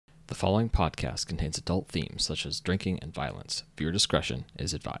The following podcast contains adult themes such as drinking and violence. Viewer discretion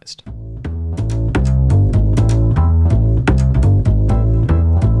is advised. All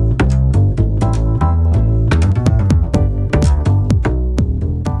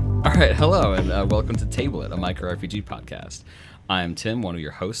right, hello, and welcome to Table It, a micro RPG podcast. I'm Tim, one of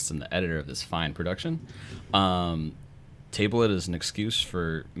your hosts and the editor of this fine production. Table It is an excuse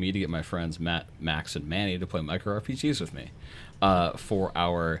for me to get my friends Matt, Max, and Manny to play micro RPGs with me for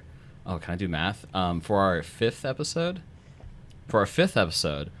our... Oh, can I do math? For our fifth episode,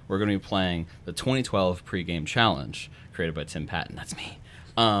 we're going to be playing the 2012 pregame challenge created by Tim Patton. That's me.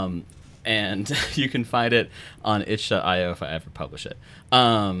 And you can find it on itch.io if I ever publish it.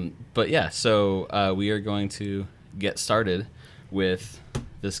 But yeah, so we are going to get started with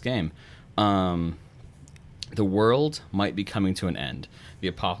this game. The world might be coming to an end. The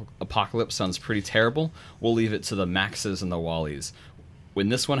apocalypse sounds pretty terrible. We'll leave it to the Maxes and the Wallies. When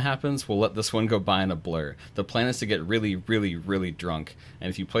this one happens, we'll let this one go by in a blur. The plan is to get really, really, really drunk. And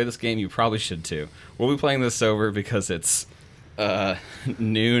if you play this game, you probably should too. We'll be playing this sober because it's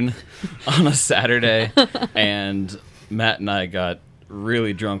noon on a Saturday, and Matt and I got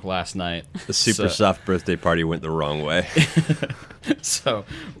really drunk last night. The super soft birthday party went the wrong way. So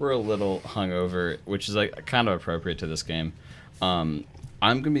we're a little hungover, which is like kind of appropriate to this game. I'm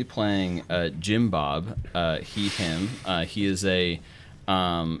going to be playing Jim Bob, he, him. He is a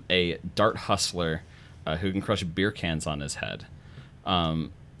dart hustler who can crush beer cans on his head. Matt,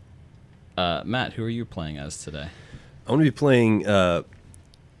 who are you playing as today? I'm going to be playing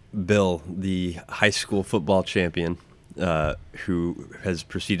Bill, the high school football champion, who has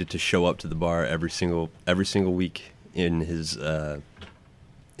proceeded to show up to the bar every single week in his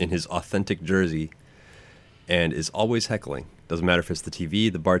authentic jersey, and is always heckling. Doesn't matter if it's the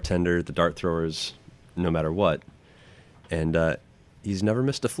TV, the bartender, the dart throwers, no matter what. And he's never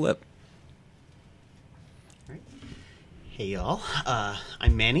missed a flip. Hey y'all,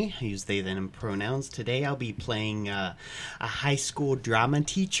 I'm Manny. I use they, them pronouns. Today I'll be playing a high school drama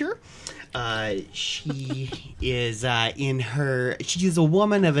teacher. She is a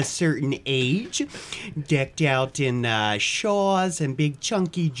woman of a certain age, decked out in shawls and big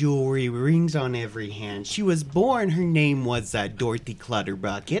chunky jewelry, rings on every hand. She was born, her name was Dorothy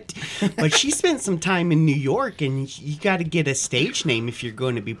Clutterbucket, but she spent some time in New York, and you got to get a stage name if you're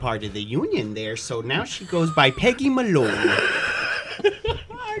going to be part of the union there, so now she goes by Peggy Malone.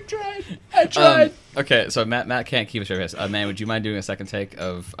 I tried. Okay, so Matt can't keep a straight face. Man, would you mind doing a second take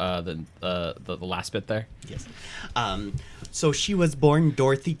of the last bit there? Yes. So she was born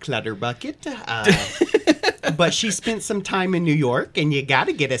Dorothy Clutterbucket, but she spent some time in New York, and you got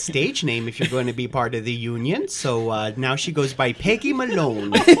to get a stage name if you're going to be part of the union. So now she goes by Peggy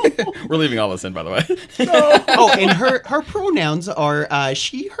Malone. We're leaving all this in, by the way. No. Oh, and her pronouns are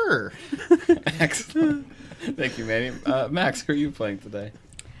she, her. Excellent. Thank you, Manny. Max, who are you playing today?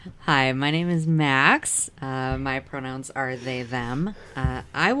 Hi, my name is Max. My pronouns are they, them.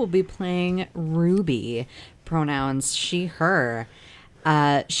 I will be playing Ruby, pronouns she, her.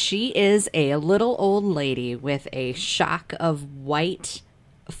 She is a little old lady with a shock of white,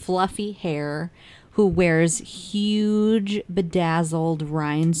 fluffy hair who wears huge, bedazzled,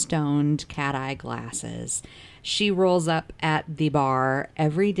 rhinestoned cat-eye glasses. She rolls up at the bar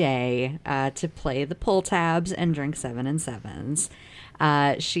every day to play the pull tabs and drink 7 and 7s.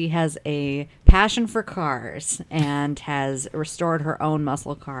 She has a passion for cars and has restored her own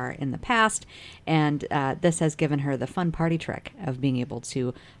muscle car in the past, and this has given her the fun party trick of being able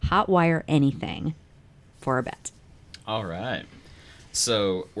to hotwire anything for a bet. All right.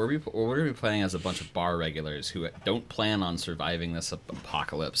 So we're going to be playing as a bunch of bar regulars who don't plan on surviving this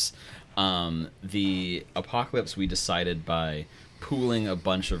apocalypse. The apocalypse we decided by pooling a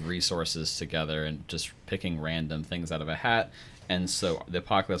bunch of resources together and just picking random things out of a hat. And so the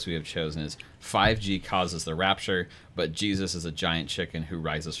apocalypse we have chosen is 5G causes the rapture, but Jesus is a giant chicken who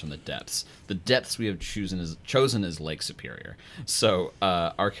rises from the depths. The depths we have chosen is Lake Superior. So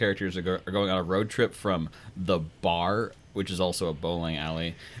our characters are going on a road trip from the bar, which is also a bowling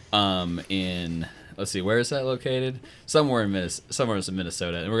alley, in... Let's see, where is that located? Somewhere in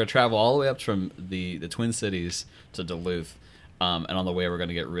Minnesota. And we're going to travel all the way up from the Twin Cities to Duluth. And on the way, we're going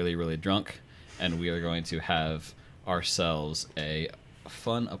to get really, really drunk. And we are going to have ourselves a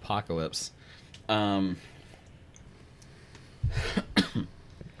fun apocalypse.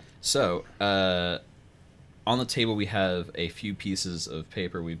 So, on the table, we have a few pieces of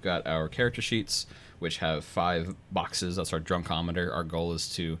paper. We've got our character sheets, which have 5 boxes. That's our drunkometer. Our goal is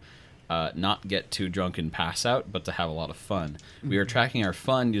to... not get too drunk and pass out, but to have a lot of fun. We are tracking our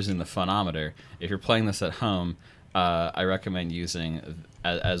fun using the funometer. If you're playing this at home, I recommend using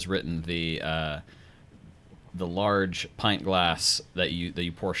as written, the large pint glass that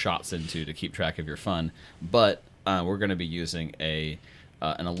you pour shots into to keep track of your fun. But we're going to be using an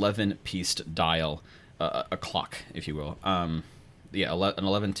 11-pieced dial, a clock, if you will. An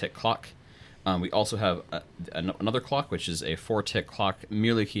 11-tick clock. We also have another clock, which is a 4-tick clock,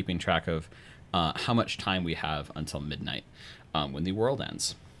 merely keeping track of how much time we have until midnight when the world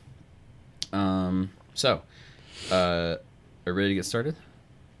ends. So, are we ready to get started?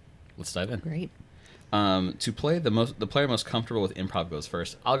 Let's dive in. Great. To play the player most comfortable with improv goes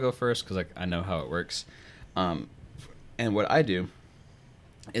first. I'll go first because I know how it works. And what I do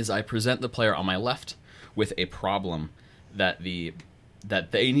is I present the player on my left with a problem that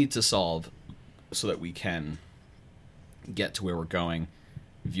they need to solve so that we can get to where we're going,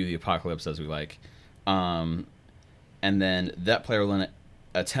 view the apocalypse as we like. And then that player will then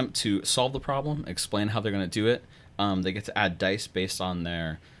attempt to solve the problem, explain how they're going to do it. They get to add dice based on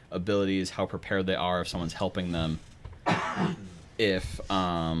their abilities, how prepared they are, if someone's helping them, if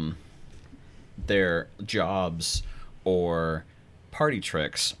their jobs or party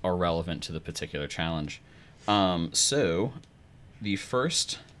tricks are relevant to the particular challenge. So the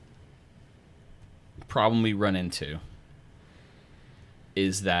first problem we run into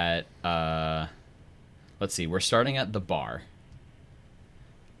is that let's see, we're starting at the bar.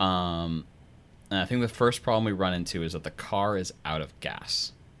 And I think the first problem we run into is that the car is out of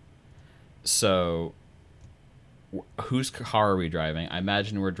gas. So, whose car are we driving? I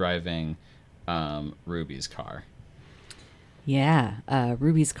imagine we're driving Ruby's car. Yeah,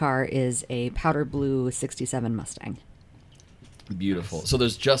 Ruby's car is a powder blue 67 Mustang. Beautiful. So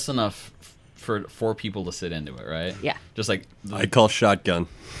there's just enough for 4 people to sit into it, right? Yeah. Just like... I call shotgun.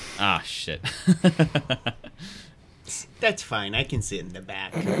 Ah, shit. That's fine. I can sit in the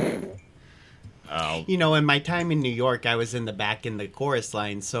back. Oh. You know, in my time in New York, I was in the back in the chorus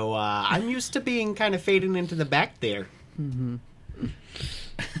line, so I'm used to being kind of fading into the back there. Mm-hmm.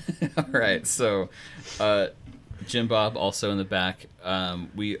 All right, so Jim Bob also in the back.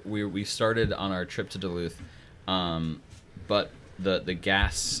 We started on our trip to Duluth, but the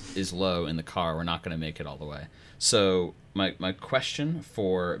gas is low in the car. We're not going to make it all the way. So my question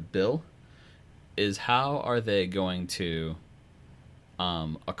for Bill is, how are they going to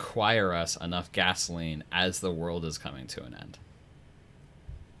acquire us enough gasoline as the world is coming to an end?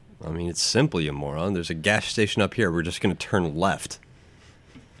 I mean, it's simple, you moron. There's a gas station up here. We're just going to turn left.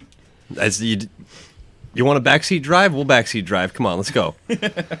 As you want a backseat drive? We'll backseat drive. Come on, let's go.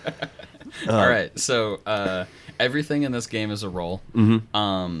 All right. So everything in this game is a roll.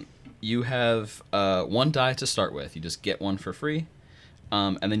 Mm-hmm. You have 1 die to start with. You just get 1 for free.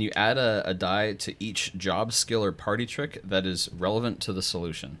 And then you add a die to each job, skill, or party trick that is relevant to the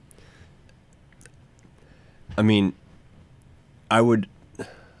solution. I mean, I would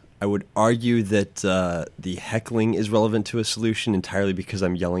argue that the heckling is relevant to a solution entirely because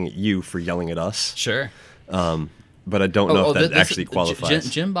I'm yelling at you for yelling at us. Sure. But I don't know if that actually qualifies.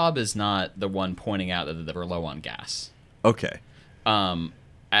 Jim Bob is not the one pointing out that we're low on gas. Okay.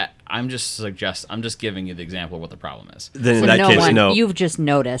 I'm just giving you the example of what the problem is. Then in that case, no. You've just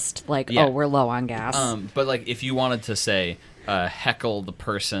noticed, Yeah. Oh, we're low on gas. But like, if you wanted to say heckle the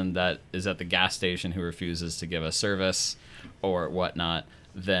person that is at the gas station who refuses to give us service or whatnot,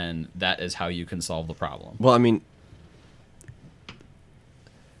 then that is how you can solve the problem. Well, I mean,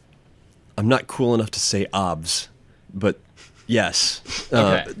 I'm not cool enough to say obs, but yes,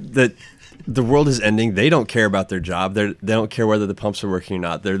 Okay. that the world is ending. They don't care about their job. They don't care whether the pumps are working or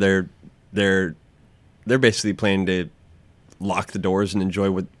not. They're basically planning to lock the doors and enjoy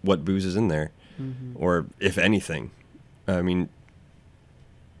what booze is in there, or if anything. I mean,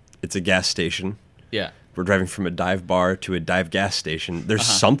 it's a gas station. Yeah. We're driving from a dive bar to a dive gas station. There's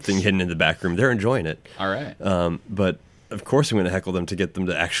something hidden in the back room. They're enjoying it. All right. But of course I'm going to heckle them to get them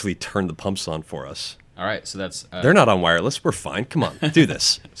to actually turn the pumps on for us. All right. So that's They're not on wireless. We're fine. Come on, do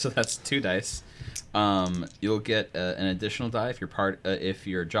this. So that's 2 dice. You'll get an additional die if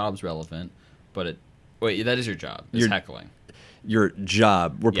your job's relevant. But that is your job. It's heckling. Your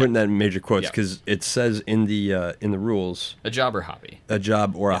job. We're putting that in major quotes Yeah. because it says in the rules A job or hobby. a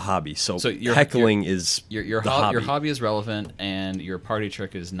job or a hobby. So your heckling is your the hobby. Your hobby. hobby is relevant, and your party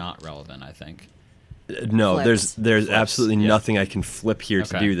trick is not relevant, I think. No, Flips. there's Flips, absolutely yeah. nothing I can flip here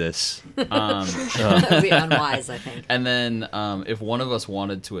to Okay. do this. That would be unwise, I think. And then if one of us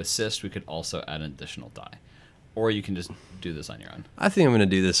wanted to assist, we could also add an additional die. Or you can just do this on your own. I think I'm going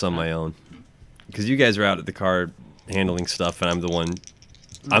to do this on my own because you guys are out at the car handling stuff, and I'm the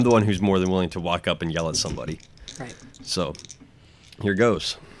one who's more than willing to walk up and yell at somebody. Right. So here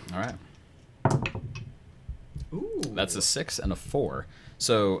goes. All right. Ooh. That's a 6 and a 4.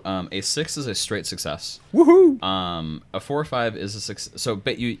 So a 6 is a straight success. Woohoo! A 4 or 5 is a success. So,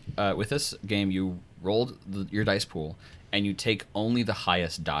 but you with this game, you rolled your dice pool, and you take only the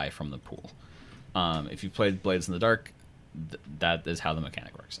highest die from the pool. If you played Blades in the Dark, that is how the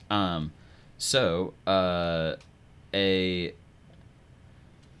mechanic works. So a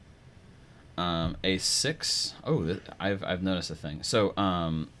 6. Oh, I've noticed a thing. So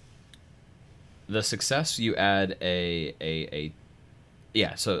the success, you add a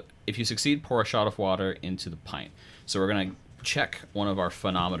yeah. So if you succeed, pour a shot of water into the pint. So we're gonna check one of our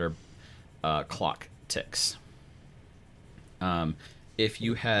phonometer clock ticks. If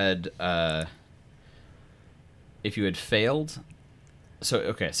you had failed, so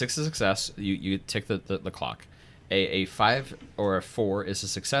okay, 6 is a success. You tick the clock. A 5 or a 4 is a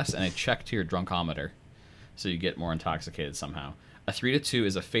success and a check to your drunkometer, so you get more intoxicated somehow. A 3 to 2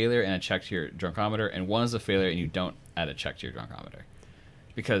 is a failure and a check to your drunkometer, and 1 is a failure and you don't add a check to your drunkometer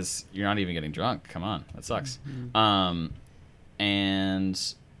because you're not even getting drunk. Come on, that sucks. Mm-hmm.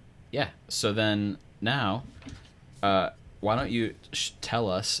 And yeah, so then now, why don't you tell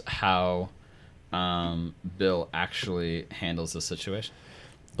us how Bill actually handles the situation?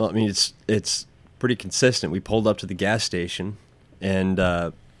 Well, I mean, it's pretty consistent. We pulled up to the gas station, and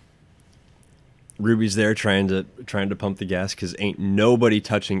Ruby's there trying to pump the gas because ain't nobody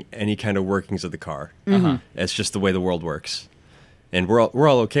touching any kind of workings of the car. Mm-hmm. It's just the way the world works, and we're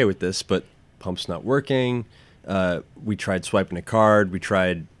all okay with this. But pump's not working. We tried swiping a card. We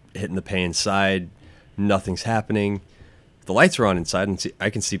tried hitting the pay inside. Nothing's happening. The lights are on inside, and I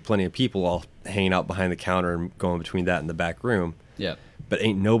can see plenty of people all hanging out behind the counter and going between that and the back room. Yeah. But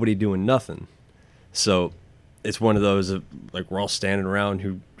ain't nobody doing nothing. So it's one of those of, like, we're all standing around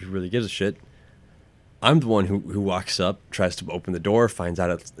who really gives a shit. I'm the one who walks up, tries to open the door, finds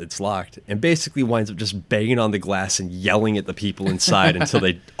out it's locked, and basically winds up just banging on the glass and yelling at the people inside until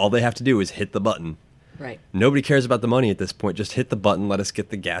all they have to do is hit the button. Right. Nobody cares about the money at this point. Just hit the button, let us get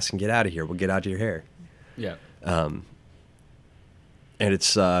the gas and get out of here. We'll get out of your hair. Yeah. And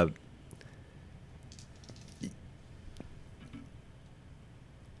it's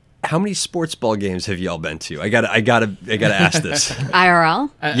how many sports ball games have y'all been to? I gotta ask this.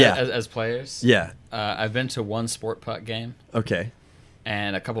 IRL? Yeah. As players? Yeah. I've been to one sport putt game Okay.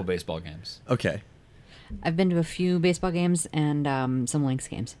 and a couple baseball games. Okay. I've been to a few baseball games and some Lynx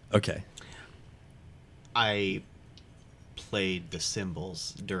games. Okay. I played the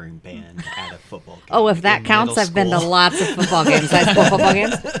cymbals during band at a football game. Oh, if that in counts, middle I've been to school. lots of football games. High school football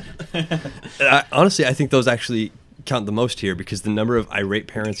games. Honestly, I think those actually count the most here because the number of irate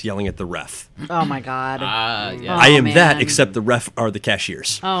parents yelling at the ref. Oh my god. Yeah. I am that, man. except the ref are the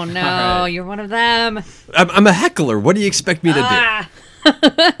cashiers. Oh no, All right. you're one of them. I'm a heckler. What do you expect me to do? Ah.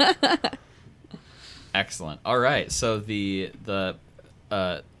 Excellent. All right. So the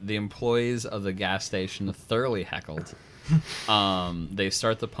employees of the gas station thoroughly heckled. They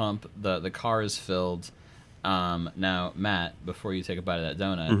start the pump. The car is filled. Now, Matt, before you take a bite of that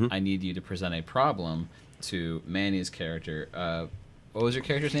donut, I need you to present a problem to Manny's character. What was your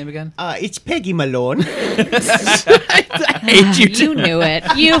character's name again? It's Peggy Malone. I hate you too. You knew it.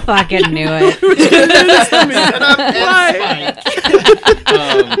 You fucking knew it.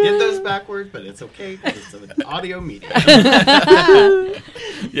 Get those backwards, but it's okay because it's an audio medium.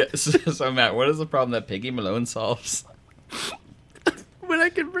 Yeah. So Matt, what is the problem that Peggy Malone solves? When I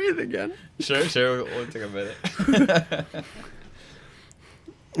can breathe again. Sure. We'll take a minute.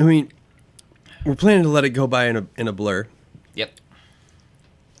 I mean, we're planning to let it go by in a blur. Yep.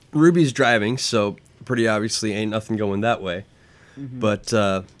 Ruby's driving, so pretty obviously ain't nothing going that way. Mm-hmm. But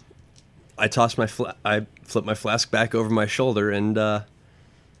I toss I flip my flask back over my shoulder, and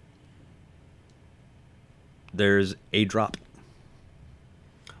there's a drop.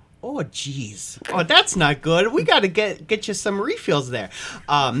 Oh, jeez. Oh, that's not good. We got to get you some refills there.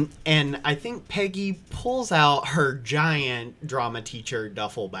 And I think Peggy pulls out her giant drama teacher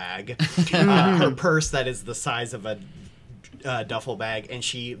duffel bag, her purse that is the size of a duffel bag, and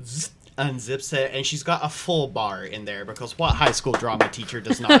she unzips it, and she's got a full bar in there because what high school drama teacher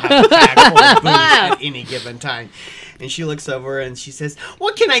does not have a bag full of booze at any given time? And she looks over and she says,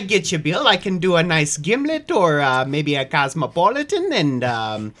 "What can I get you, Bill? I can do a nice gimlet or maybe a cosmopolitan, and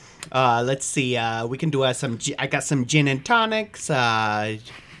let's see, we can do some. I got some gin and tonics.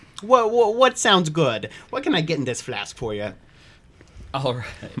 What sounds good? What can I get in this flask for you?" All right.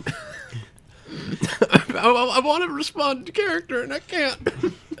 I want to respond to character, and I can't.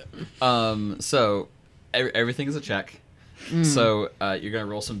 So everything is a check. So you're gonna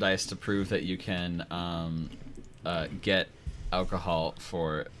roll some dice to prove that you can get alcohol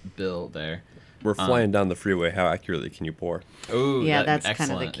for Bill there. We're flying down the freeway. How accurately can you pour? Ooh, Yeah, that's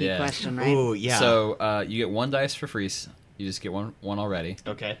kind of the excellent, key yeah. question, right? Oh, yeah. So you get 1 dice for free. You just get one already.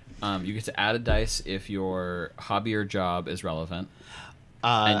 Okay. You get to add a dice if your hobby or job is relevant.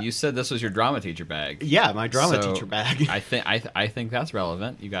 Uh, And you said this was your drama teacher bag. yeah, my drama So, teacher bag. I think that's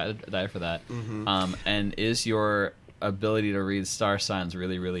relevant. You got a die for that. Mm-hmm. And is your ability to read star signs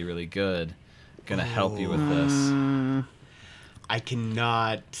really, really, really good? Gonna help you with this. I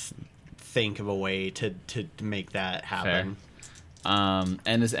cannot think of a way to make that happen.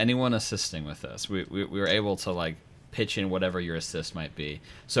 And is anyone assisting with this? We were able to like pitch in whatever your assist might be.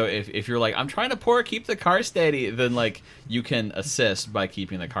 So if you're like, I'm trying to keep the car steady, then like you can assist by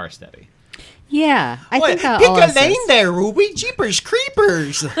keeping the car steady. Yeah, I What? think I'll Pick a assist. lane there, Ruby. Jeepers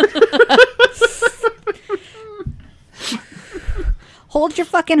creepers. Hold your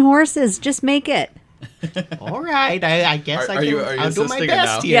fucking horses. Just make it. All right, I guess Are I can. you I'll do my assisting best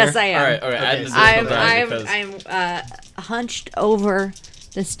now? here. Yes, I am. All right. Add an Okay. additional die because- I'm hunched over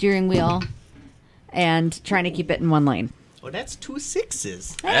the steering wheel and trying to keep it in one lane. Well, that's 2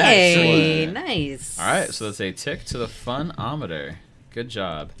 6s. Hey, Excellent. nice. All right, so that's a tick to the funometer. Good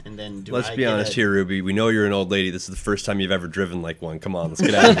job. And then Let's be honest here, Ruby. We know you're an old lady. This is the first time you've ever driven like one. Come on, let's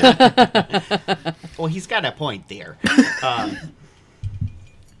get out of here. Well, he's got a point there.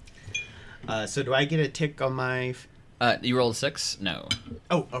 So do I get a tick on my? You rolled a 6? No.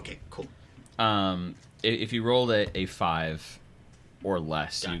 Oh, okay, cool. If you rolled a 5 or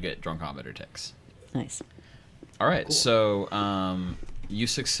less, Got you it. get drunkometer ticks. Nice. All right, Cool. so you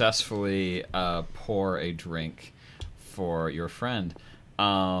pour a drink for your friend.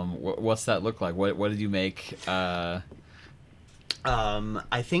 What's that look like? What did you make? I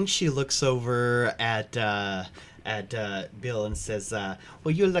think she looks over at Bill and says,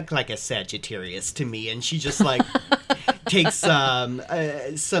 "Well, you look like a Sagittarius to me." And she just like takes some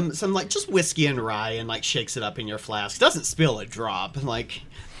like just whiskey and rye and like shakes it up in your flask. Doesn't spill a drop. And like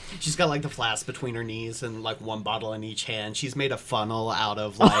she's got like the flask between her knees and like one bottle in each hand. She's made a funnel out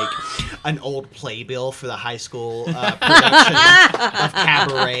of like an old playbill for the high school production of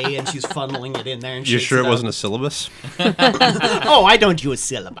Cabaret, and she's funneling it in there. And You shakes sure it up. wasn't a syllabus? Oh, I don't use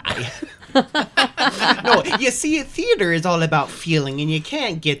syllabi. No, you see, theater is all about feeling, and you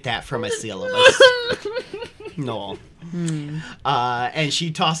can't get that from a syllabus. No. And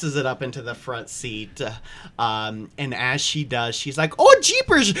she tosses it up into the front seat. And as she does, she's like, "Oh,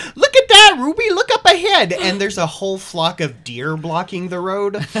 jeepers! Look at that, Ruby! Look up ahead!" And there's a whole flock of deer blocking the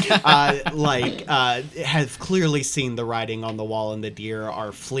road. Have clearly seen the writing on the wall, and the deer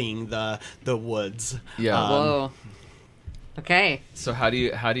are fleeing the woods. Yeah. Whoa. Okay. So how do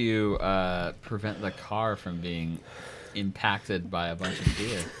you prevent the car from being impacted by a bunch of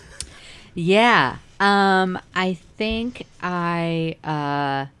deer? Yeah. I think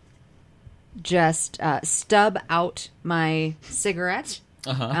I just stub out my cigarette.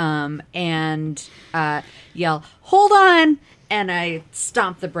 And yell, "Hold on!" And I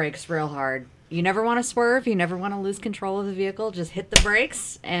stomp the brakes real hard. You never want to swerve. You never want to lose control of the vehicle. Just hit the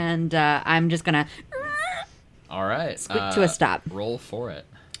brakes, and I'm just gonna All right. squeak to a stop. Roll for it.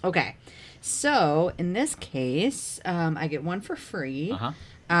 Okay. So in this case, I get one for free. Uh-huh.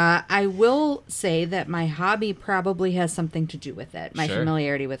 I will say that my hobby probably has something to do with it. My Sure.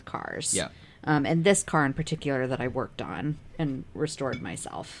 familiarity with cars. Yeah. And this car in particular that I worked on and restored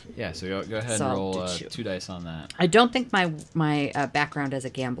myself. Yeah, so go ahead So and I'll roll do 2. 2 dice on that. I don't think my background as a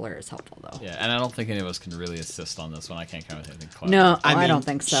gambler is helpful though. Yeah, and I don't think any of us can really assist on this one. I can't come with anything clever. No, I mean, don't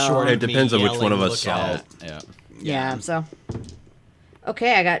think so. short It of me depends on which one of yelling, us "Look saw out." it. Yeah. Yeah. So.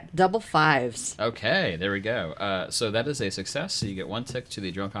 Okay, I got double 5s. Okay, there we go. So that is a success. So you get 1 tick to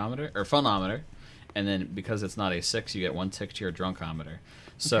the drunkometer or funometer, and then because it's not a 6, you get 1 tick to your drunkometer.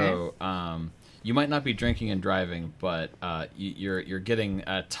 So you might not be drinking and driving, but you're getting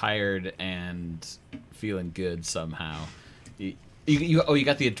tired and feeling good somehow. You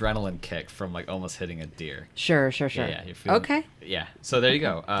got the adrenaline kick from like almost hitting a deer. Sure. Yeah, you're feeling, Okay. Yeah. So there you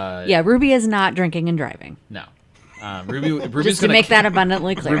go. Yeah, Ruby is not drinking and driving. No. Ruby's Just to gonna make that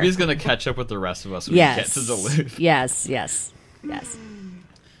abundantly clear. Ruby's gonna catch up with the rest of us when Yes. we get to Duluth. Yes.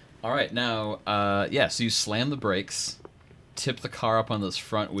 All right, now, so you slam the brakes, tip the car up on those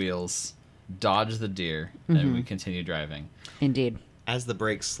front wheels, dodge the deer, and we continue driving. Indeed. As the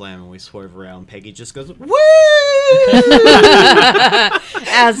brakes slam and we swerve around, Peggy just goes, "Woo!"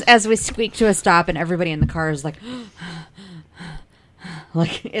 As we squeak to a stop and everybody in the car is like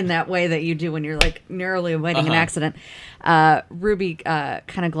like in that way that you do when you're like narrowly avoiding an accident. Ruby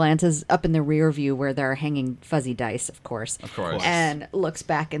kind of glances up in the rear view where there are hanging fuzzy dice, of course. Of course. And looks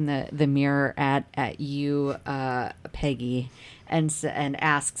back in the mirror at you, Peggy, and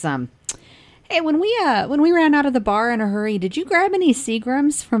asks, Hey, when we ran out of the bar in a hurry, did you grab any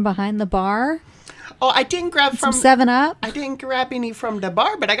Seagrams from behind the bar? Oh, I didn't grab Some from 7-Up? I didn't grab any from the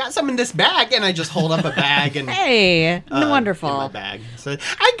bar, but I got some in this bag, and I just hold up a bag and Hey, in my wonderful. bag. So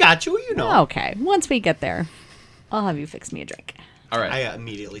I got you, you know. Okay, once we get there, I'll have you fix me a drink. All right. I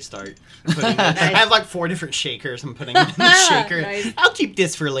immediately start putting I have like 4 different shakers. I'm putting it in the shaker. Nice. I'll keep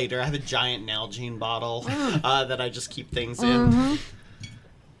this for later. I have a giant Nalgene bottle that I just keep things in.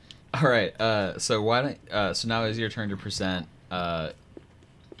 All right. So why don't? So now is your turn to present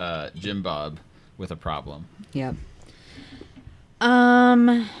Jim Bob with a problem. Yep.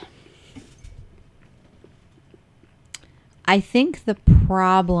 I think the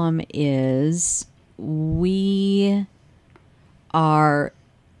problem is we are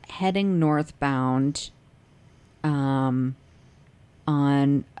heading northbound on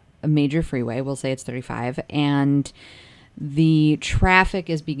a major freeway. We'll say it's 35, and the traffic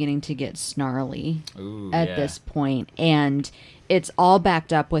is beginning to get snarly Ooh, at yeah. this point, and it's all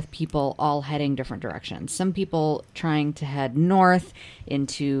backed up with people all heading different directions. Some people trying to head north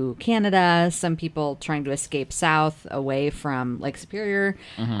into Canada, some people trying to escape south away from Lake Superior,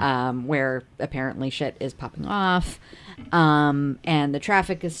 where apparently shit is popping off. And the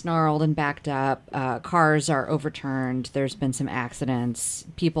traffic is snarled and backed up. Cars are overturned. There's been some accidents.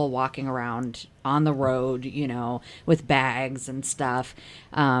 People walking around on the road, you know, with bags and stuff.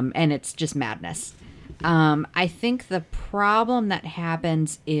 And it's just madness. I think the problem that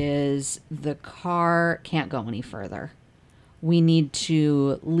happens is the car can't go any further. We need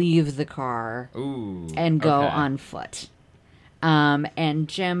to leave the car Ooh. and go okay. on foot. And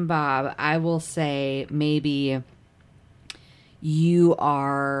Jim Bob, I will say maybe you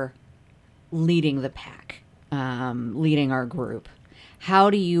are leading the pack, leading our group. How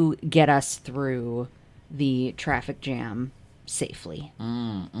do you get us through the traffic jam safely?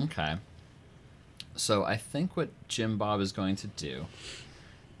 Okay. So I think what Jim Bob is going to do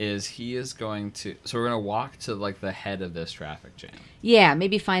is he is going to. So we're going to walk to like the head of this traffic jam. Yeah,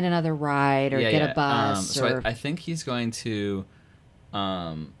 maybe find another ride or get a bus. So or I think he's going to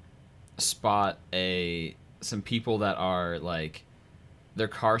spot some people that are like their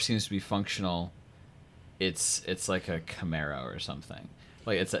car seems to be functional. It's like a Camaro or something.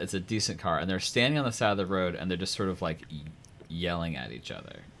 Like it's a decent car, and they're standing on the side of the road, and they're just sort of like yelling at each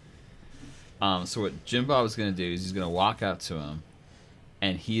other. So what Jim Bob is going to do is he's going to walk up to him,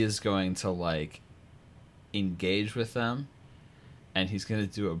 and he is going to like engage with them, and he's going to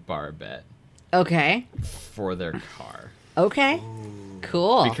do a bar bet Okay. for their car Okay.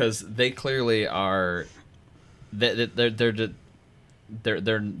 Cool. because they clearly are. They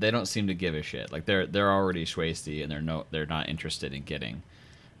don't seem to give a shit. Like they're already schwasty, and they're not interested in getting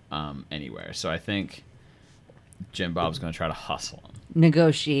anywhere. So I think Jim Bob's going to try to hustle him.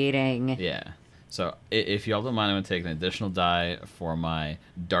 Negotiating. Yeah. So if y'all don't mind, I'm going to take an additional die for my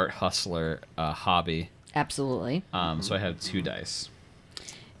Dart Hustler hobby. Absolutely. So I have 2 dice.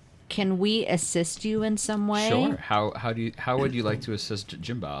 Can we assist you in some way? Sure. How would you like to assist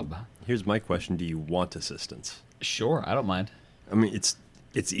Jim Bob? Here's my question: do you want assistance? Sure, I don't mind. I mean, it's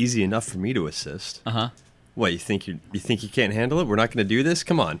easy enough for me to assist. Uh huh. What, you think you can't handle it? We're not going to do this?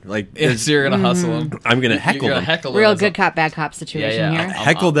 Come on, like So you're gonna hustle him. I'm going to heckle You're gonna them. heckle Real him. good cop, bad cop situation Yeah, yeah. here.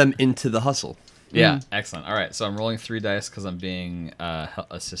 Heckle them into the hustle. Yeah, excellent. All right, so I'm rolling 3 dice because I'm being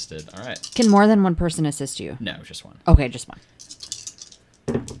assisted. All right. Can more than one person assist you? No, just 1. Okay, just one.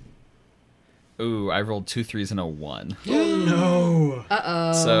 Ooh, I rolled 2 3s and a 1. No.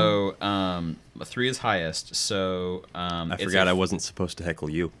 So 3 is highest. So I forgot I wasn't supposed to heckle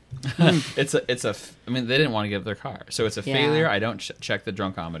you. It's a. I mean, they didn't want to give their car, so it's a Yeah. failure. I don't check the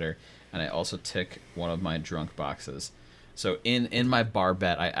drunkometer, and I also tick one of my drunk boxes. So in my bar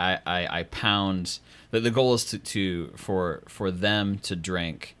bet, I pound. The goal is for them to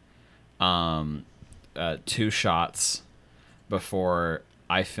drink 2 shots before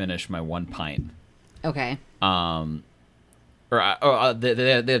I finish my 1 pint. Okay. They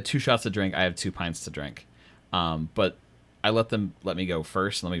have 2 shots to drink. I have 2 pints to drink. But I let me go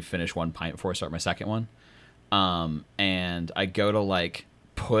first. Let me finish 1 pint before I start my second one. And I go to like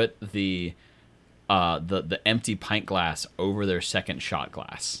put the empty pint glass over their second shot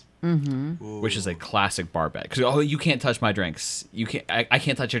glass, which is a classic bar bet. Because you can't touch my drinks. You can't. I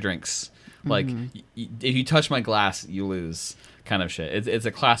can't touch your drinks. Like if you touch my glass, you lose. Kind of shit. It's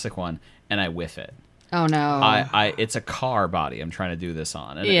a classic one, and I whiff it. Oh no. It's a car body I'm trying to do this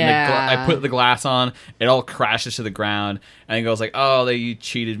on, and Yeah. I put the glass on, it all crashes to the ground, and he goes like, "Oh, you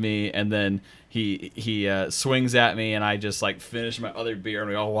cheated me," and then he swings at me, and I just like finish my other beer, and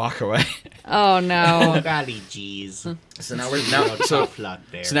we all walk away. Oh no. Golly jeez. So now Tough luck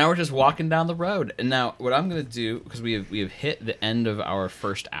there. so now we're just walking down the road, and now what I'm gonna do, because we have hit the end of our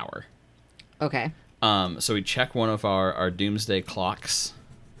first hour. Okay. So we check one of our doomsday clocks,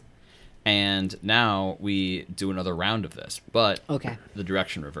 and now we do another round of this, but Okay. the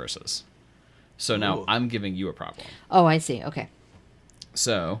direction reverses. So now Ooh. I'm giving you a problem. Oh, I see. Okay.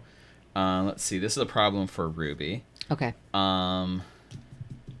 So let's see. This is a problem for Ruby. Okay.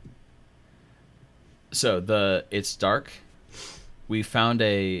 So it's dark. We found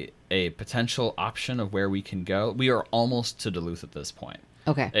a potential option of where we can go. We are almost to Duluth at this point.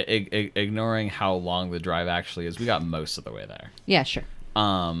 Okay. Ignoring how long the drive actually is, we got most of the way there. Yeah, sure.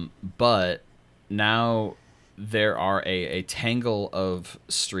 But now there are a tangle of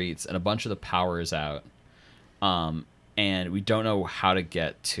streets, and a bunch of the power is out. And we don't know how to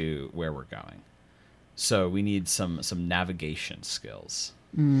get to where we're going. So we need some navigation skills.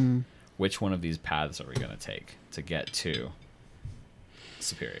 Which one of these paths are we going to take to get to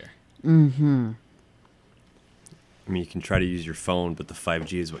Superior? I mean, you can try to use your phone, but the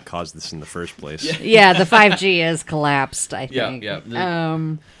 5G is what caused this in the first place. Yeah, the 5G is collapsed, I Yeah, think. yeah.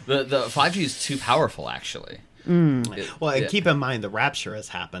 The 5G is too powerful, actually. Well, and Yeah. keep in mind the rapture has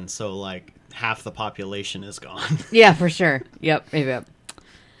happened, so like half the population is gone. Yeah, for sure. Yep. Yep.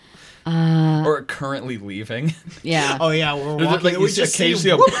 Or currently leaving. Yeah. Oh yeah, we're Like, walking. you we just just see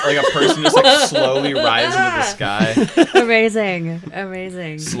occasionally a person just like slowly rise into the sky, Amazing.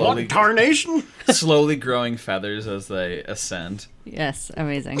 Amazing. slowly, what tarnation? slowly growing feathers as they ascend. Yes,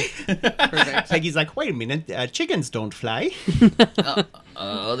 amazing. Perfect. Peggy's like, wait a minute, chickens don't fly. They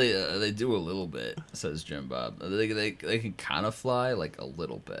do a little bit, says Jim Bob. They can kind of fly, like a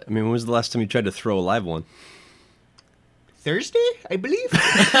little bit. I mean, when was the last time you tried to throw a live one? Thursday, I believe.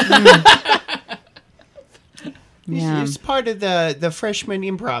 Yeah. It's part of the freshman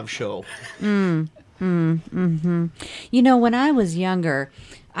improv show. You know, when I was younger,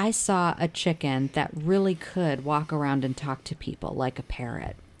 I saw a chicken that really could walk around and talk to people like a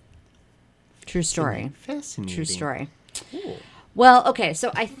parrot. True story. Fascinating. True story. Cool. Well, okay,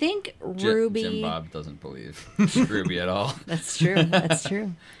 so I think Ruby. Jim Bob doesn't believe Ruby at all. That's true. That's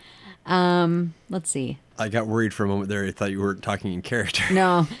true. Let's see. I got worried for a moment there. I thought you weren't talking in character.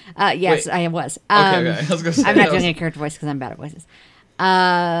 No. Yes, Wait. I was. Okay. I was gonna say, I'm not I was- doing a character voice because I'm bad at voices.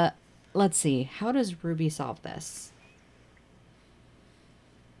 Let's see. How does Ruby solve this?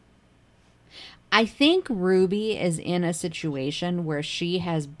 I think Ruby is in a situation where she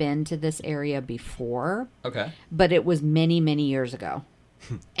has been to this area before, Okay. but it was many, many years ago.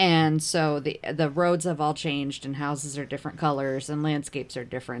 And so the roads have all changed, and houses are different colors, and landscapes are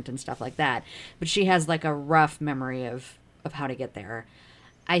different, and stuff like that. But she has like a rough memory of how to get there.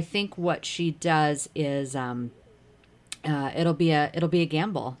 I think what she does is it'll be a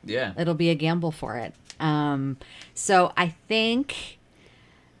gamble. Yeah. It'll be a gamble for it. So I think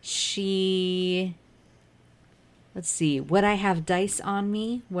she. Let's see. Would I have dice on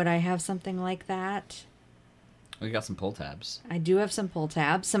me? Would I have something like that? We got some pull tabs. I do have some pull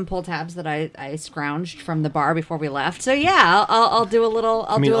tabs that I scrounged from the bar before we left. So yeah, I'll do a little.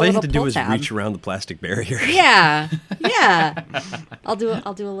 I mean, do a all you little have to do pull is tab. reach around the plastic barrier. Yeah, yeah. I'll do a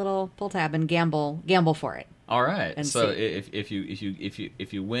little pull tab and gamble for it. All right. And So see.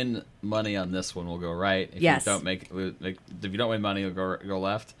 if you win money on this one, we'll go right. If Yes. you don't if you don't win money, you'll go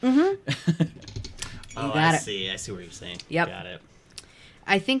left. Oh, got I it. see. I see what you're saying. Yep. Got it.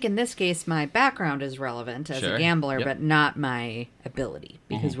 I think in this case my background is relevant as Sure. a gambler, Yep. but not my ability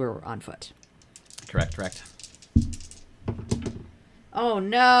because we're on foot. Correct. Oh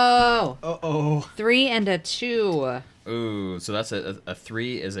no! Uh-oh. 3 and a 2. Ooh, so that's a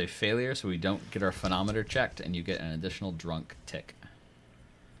 3 is a failure, so we don't get our phonometer checked, and you get an additional drunk tick.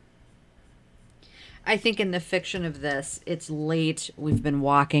 I think in the fiction of this, it's late. We've been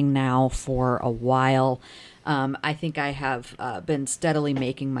walking now for a while. I think I have been steadily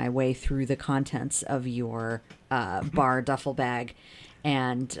making my way through the contents of your bar duffel bag,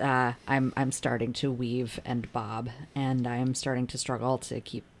 and I'm starting to weave and bob, and I'm starting to struggle to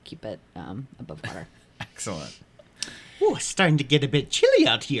keep it above water. Excellent. Ooh, it's starting to get a bit chilly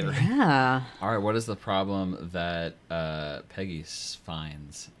out here. Yeah. All right, what is the problem that Peggy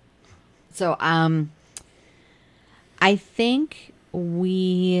finds? So I think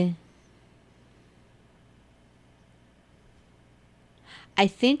I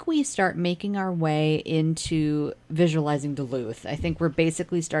think we start making our way into visualizing Duluth. I think we're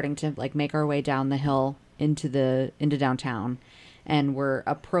basically starting to like make our way down the hill into downtown, and we're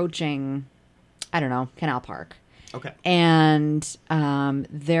approaching, I don't know, Canal Park. Okay. And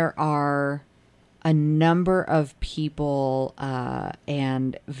there are a number of people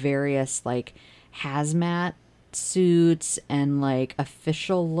and various like hazmat suits and like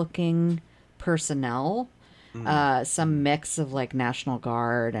official looking personnel. Some mix of like National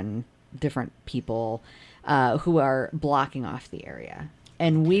Guard and different people who are blocking off the area.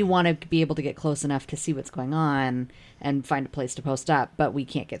 And we want to be able to get close enough to see what's going on and find a place to post up, but we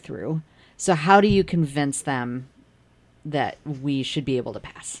can't get through. So how do you convince them that we should be able to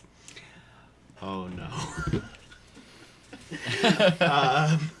pass? Oh no.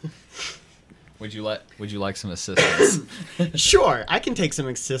 Would you like some assistance? Sure, I can take some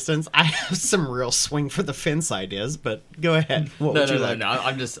assistance. I have some real swing for the fence ideas, but go ahead. What would you like? No.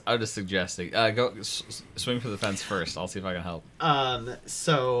 I'm just suggesting. Go swing for the fence first. I'll see if I can help.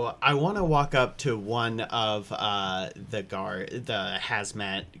 So I want to walk up to one of the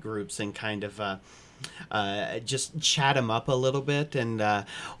hazmat groups and kind of just chat them up a little bit. And it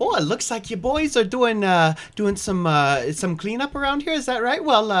looks like you boys are doing some cleanup around here. Is that right?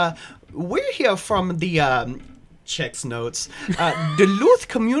 Well, we're here from the checks notes. Duluth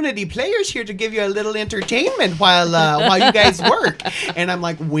community players here to give you a little entertainment while you guys work. And I'm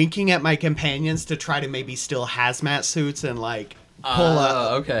like winking at my companions to try to maybe steal hazmat suits and like pull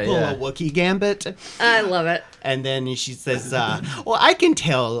a Wookiee gambit. I love it. And then she says, "Well, I can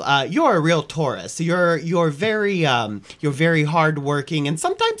tell you're a real Taurus. You're very hardworking, and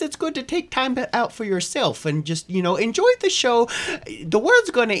sometimes it's good to take time out for yourself and just enjoy the show. The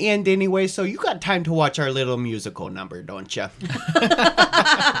world's going to end anyway, so you got time to watch our little musical number, don't you?"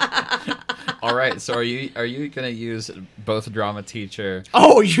 All right. So are you going to use both drama teacher?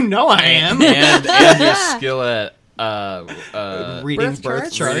 Oh, I am. and your skill at reading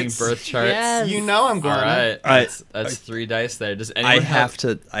birth charts. reading birth charts. Yes. I'm going. All right, that's 3 dice there. Does anyone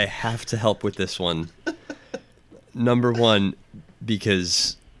I have to help with this one. Number one,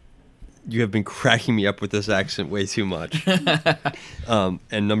 because you have been cracking me up with this accent way too much. And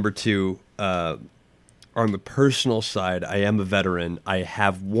number two, on the personal side, I am a veteran. I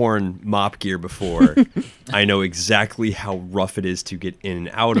have worn mop gear before. I know exactly how rough it is to get in and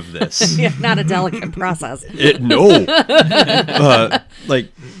out of this. Yeah, not a delicate process.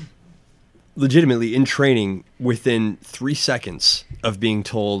 Legitimately, in training, within 3 seconds of being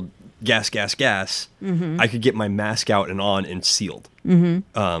told gas, gas, gas, I could get my mask out and on and sealed.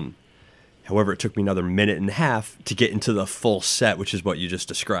 However, it took me another minute and a half to get into the full set, which is what you just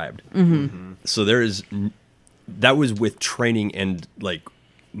described. So that was with training and like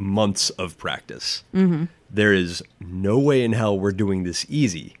months of practice. There is no way in hell we're doing this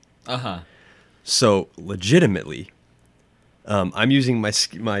easy. So legitimately, I'm using my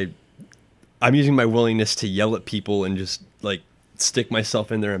willingness to yell at people and just like stick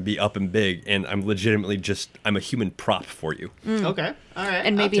myself in there and be up and big, and I'm legitimately I'm a human prop for you. Okay, all right,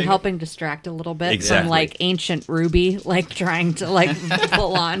 And maybe helping distract a little bit Exactly. from like ancient Ruby, like trying to like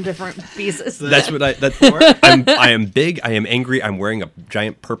pull on different pieces. That's what I am big, I am angry, I'm wearing a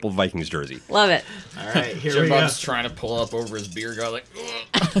giant purple Vikings jersey. Love it. All right, here Jim we go. Bob's trying to pull up over his beer garlic.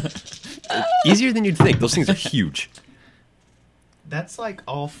 Easier than you'd think. Those things are huge. That's like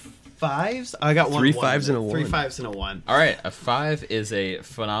all fives. I got one. 3 one. 5s and a 1. 3 5s and a 1. All right, a 5 is a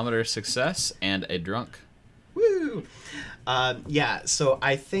phonometer success and a drunk. Woo! Yeah, so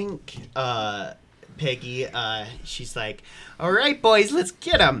I think Peggy, she's like, "All right, boys, let's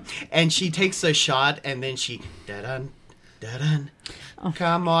get him." And she takes a shot, and then she, da-dun, da-dun.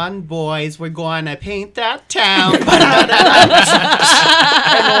 Come on, boys, we're going to paint that town. And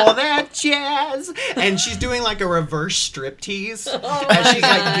all that jazz. And she's doing like a reverse striptease. And she's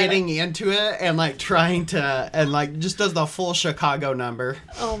like getting into it and like trying to, and like just does the full Chicago number.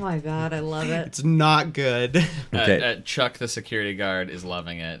 Oh my god, I love it. It's not good. Okay. Chuck, the security guard, is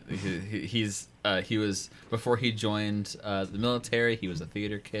loving it. He was before he joined the military. He was a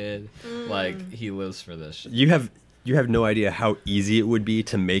theater kid. Like he lives for this. You have no idea how easy it would be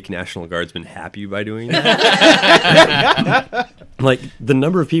to make National Guardsmen happy by doing that. Like, the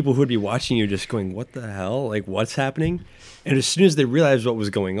number of people who would be watching you just going, what the hell? Like, what's happening? And as soon as they realized what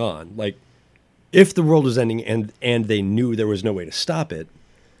was going on, like, if the world was ending and they knew there was no way to stop it,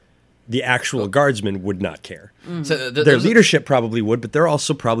 the actual guardsmen would not care. So Their leadership probably would, but they're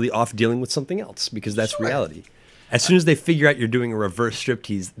also probably off dealing with something else because that's reality. As soon as they figure out you're doing a reverse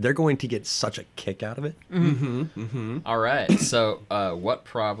striptease, they're going to get such a kick out of it. All right. So, what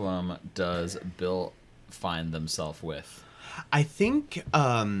problem does Bill find themselves with? I think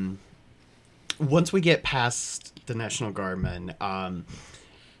once we get past the National Guardman,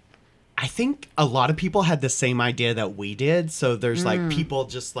 I think a lot of people had the same idea that we did. So there's like people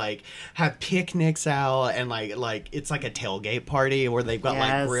just like have picnics out and like it's like a tailgate party where they've got like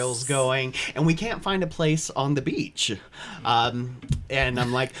Yes. grills going, and we can't find a place on the beach. And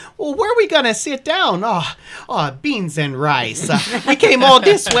I'm like, well, where are we gonna sit down? Oh, beans and rice. We came all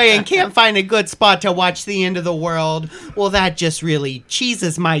this way and can't find a good spot to watch the end of the world. Well, that just really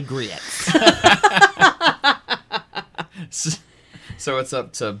cheeses my grits. So it's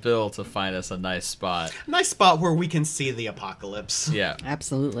up to Bill to find us a nice spot. Nice spot where we can see the apocalypse. Yeah.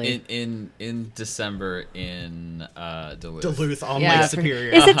 Absolutely. In December in Duluth. Duluth on Yeah. Lake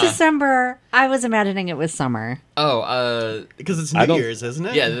Superior. Is it December? I was imagining it was summer. Oh, Because it's I New don't- Year's, isn't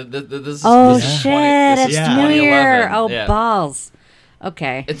it? yeah. This is, Oh this is shit! 20 this It's is Yeah. New Year. 2011. Oh Yeah. balls.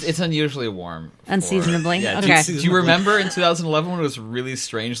 Okay. It's unusually warm. Unseasonably? Yeah. Okay. Do you remember in 2011 when it was really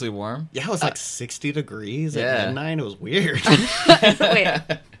strangely warm? Yeah, it was like 60 degrees yeah. at midnight. It was weird. Wait,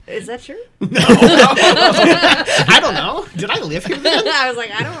 is that true? I don't know. Did I live here then? I was like,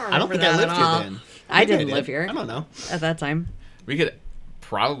 I don't remember I don't think that I lived at here all. then. I Maybe didn't did. live here I don't know. at that time. We could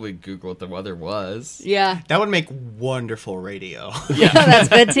probably Google what the weather was. Yeah. That would make wonderful radio. That's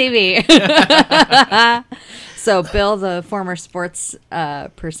good TV. So, Bill, the former sports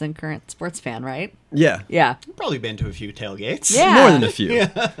person, current sports fan, right? Yeah. Yeah. Probably been to a few tailgates. Yeah. More than a few.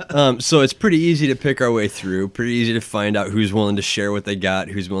 So it's pretty easy to pick our way through, pretty easy to find out who's willing to share what they got,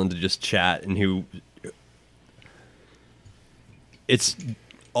 who's willing to just chat, and who. It's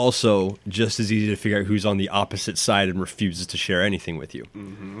also just as easy to figure out who's on the opposite side and refuses to share anything with you.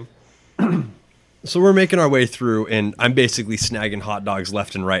 So we're making our way through, and I'm basically snagging hot dogs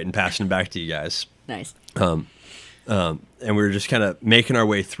left and right and passing them back to you guys. Nice. And we were just kind of making our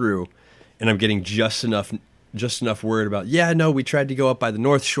way through, and I'm getting just enough word about, yeah, no, we tried to go up by the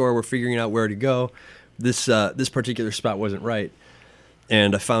North Shore. We're figuring out where to go. This particular spot wasn't right.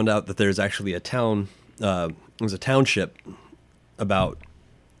 And I found out that there's actually a town, it was a township about,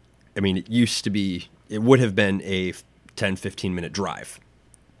 I mean, it would have been a 10, 15-minute drive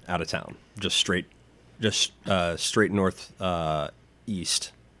out of town, just straight north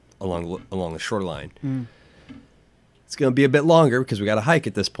east along the shoreline. It's going to be a bit longer because we got to hike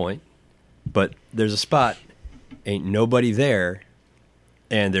at this point, but there's a spot, ain't nobody there,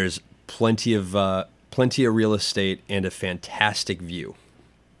 and there's plenty of real estate and a fantastic view.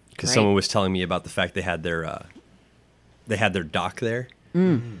 Because Great. someone was telling me about the fact they had their dock there,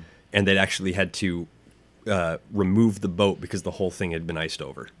 and they'd actually had to remove the boat because the whole thing had been iced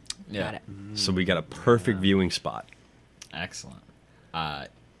over. Yeah. Got it. So we got a perfect viewing spot. Excellent. You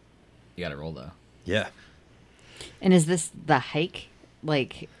got to roll though. Yeah. And is this the hike,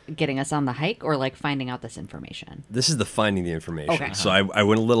 like getting us on the hike, or like finding out this information? This is the finding the information. Okay. So I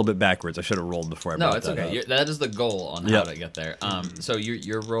went a little bit backwards. I should have rolled before I No, brought it's that okay. up. That is the goal on Yep. how to get there. So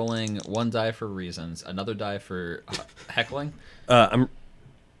you're rolling one die for reasons, another die for heckling, I'm.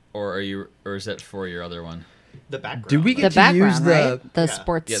 or is it for your other one? The background. Did we The get to background, use the? right? The yeah.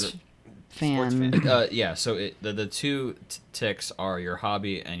 sports Yeah, the fan. Yeah. So the two ticks are your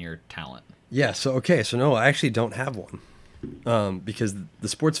hobby and your talent. Yeah. So okay. So no, I actually don't have one, because the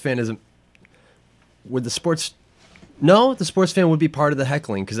sports fan isn't. Would the sports? No, the sports fan would be part of the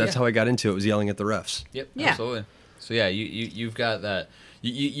heckling because that's Yeah. how I got into it. Was yelling at the refs. Yep. Yeah. Absolutely. So yeah, you've got that.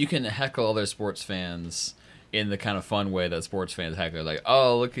 You can heckle other sports fans in the kind of fun way that sports fans heckle. Like,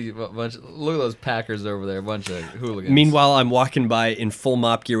 oh, look at look at those Packers over there, a bunch of hooligans. Meanwhile, I'm walking by in full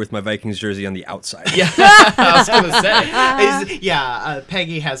mop gear with my Vikings jersey on the outside. yeah, I was gonna say.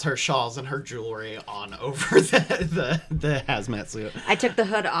 Peggy has her shawls and her jewelry on over the hazmat suit. I took the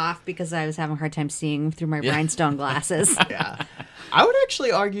hood off because I was having a hard time seeing through my Yeah. rhinestone glasses. Yeah. I would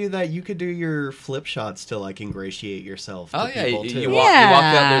actually argue that you could do your flip shots to like ingratiate yourself to Oh yeah, people you, too. you walk out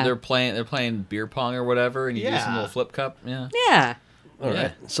Yeah. there. They're playing beer pong or whatever, and you do some Yeah. little flip cup. Yeah, Yeah. All Yeah.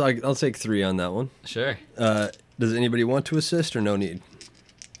 right. So I'll take 3 on that one. sure. Does anybody want to assist or no need?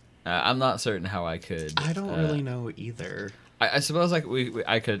 I'm not certain how I could. I don't really know either. I suppose like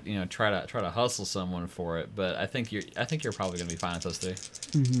I could try to hustle someone for it, but I think you're probably gonna be fine with those 3.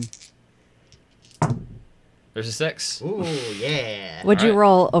 There's a 6. Ooh, yeah. What'd you Alright.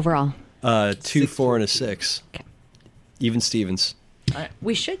 roll overall? 2, 4, and a 6. Okay. Even Stevens. All right.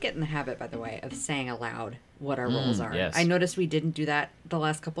 We should get in the habit, by the way, of saying aloud what our rolls are. yes. I noticed we didn't do that the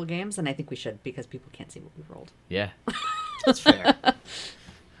last couple games, and I think we should because people can't see what we rolled. Yeah. That's fair.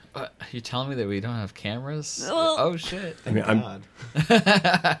 You telling me that we don't have cameras? Oh. Oh shit. I mean, I'm God.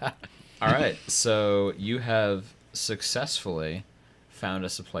 All right. So you have successfully found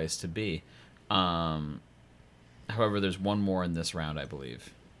us a place to be. However, there's one more in this round, I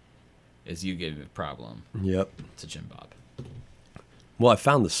believe. Is you gave me a problem Yep. to Jim Bob. Well, I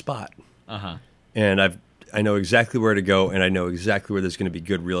found the spot, Uh-huh. and I know exactly where to go, and I know exactly where there's going to be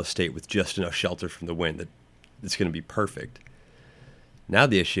good real estate with just enough shelter from the wind that it's going to be perfect. Now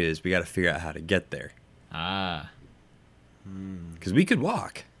the issue is we got to figure out how to get there Ah. because we could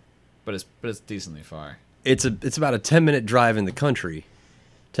walk. But it's decently far. It's about a 10-minute drive in the country,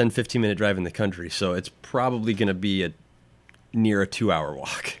 15-minute drive in the country. So it's probably going to be near a 2-hour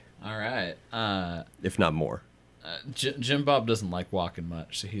walk, All right. if not more. Jim Bob doesn't like walking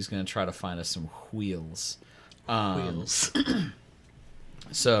much, so he's going to try to find us some wheels. Wheels.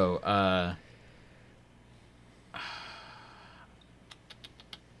 So, I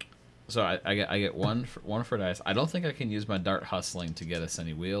get one for dice. I don't think I can use my dart hustling to get us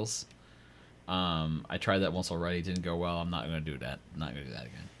any wheels. I tried that once already, didn't go well. I'm not going to do that. I'm not going to do that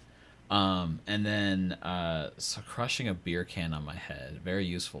again. And then so crushing a beer can on my head, very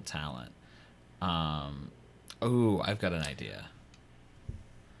useful talent. Oh, I've got an idea.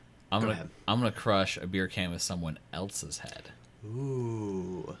 Go ahead. I'm gonna crush a beer can with someone else's head.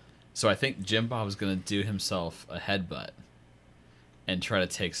 Ooh. So I think Jim Bob's gonna do himself a headbutt and try to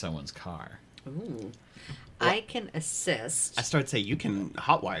take someone's car. Ooh. I can assist. I started to say you can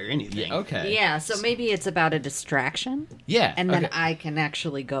hotwire anything. Yeah. Okay. Yeah, so maybe it's about a distraction. Yeah. And then okay. I can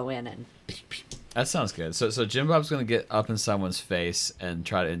actually go in and. That sounds good. So Jim Bob's gonna get up in someone's face and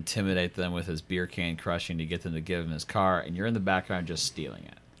try to intimidate them with his beer can crushing to get them to give him his car, and you're in the background just stealing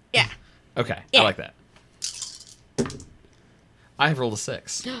it. Yeah. Okay. Yeah. I like that. I've rolled a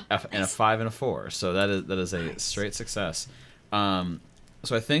 6 and a 5 and a 4, so that is a straight success. So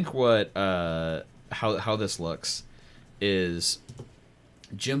I think what how this looks is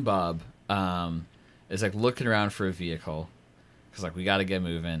Jim Bob is like looking around for a vehicle because like we got to get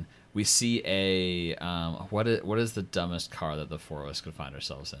moving. We see a what is the dumbest car that the four of us could find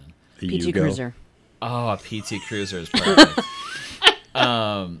ourselves in? PT Yugo. Cruiser. Oh, a PT Cruiser is perfect.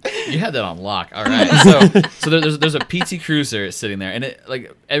 You had that on lock. All right. So there's a PT Cruiser sitting there, and it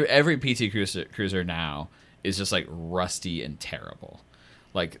like every PT Cruiser now is just like rusty and terrible.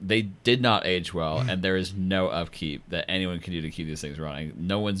 Like they did not age well, and there is no upkeep that anyone can do to keep these things running.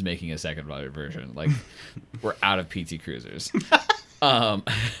 No one's making a second version. Like we're out of PT Cruisers.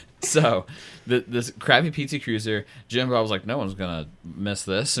 So this crappy PT Cruiser, Jim Bob was like, no one's gonna miss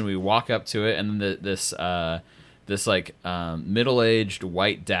this, and we walk up to it, and then this middle-aged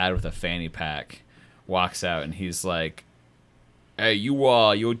white dad with a fanny pack walks out, and he's like, "Hey,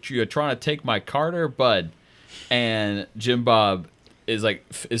 you're trying to take my Carter, bud?" And Jim Bob is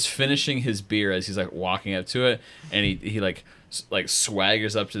finishing his beer as he's like walking up to it, and he like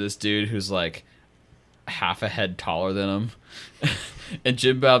swaggers up to this dude who's like half a head taller than him. And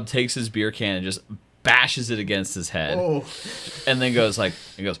Jim Bob takes his beer can and just bashes it against his head. Oh. And then goes,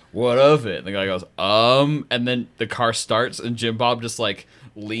 what of it? And the guy goes, and then the car starts and Jim Bob just like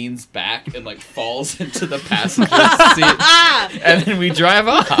leans back and like falls into the passenger seat. And then we drive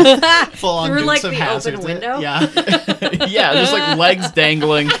off. Full on Through, Dukes like, of the Hazzard. open window? Yeah. Yeah, just like legs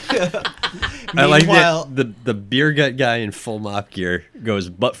dangling. I like Meanwhile- that the beer gut guy in full mop gear goes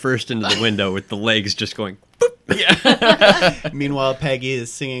butt first into the window with the legs just going. Meanwhile, Peggy is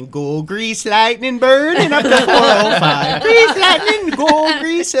singing "Gold Grease Lightning burning up the 405." Grease lightning, gold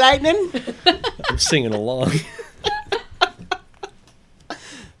grease lightning. I'm singing along.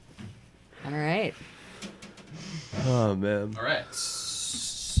 All right. Oh man. All right.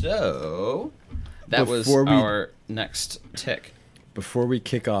 So that was Before we- our next tick. Before we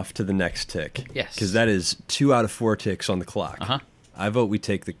kick off to the next tick, Yes. because that is 2 out of 4 ticks on the clock. Uh-huh. I vote we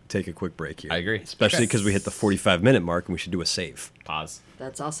take a quick break here. I agree. Especially because we hit the 45-minute mark and we should do a save. Pause.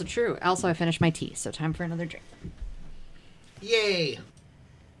 That's also true. Also, I finished my tea, so time for another drink. Yay!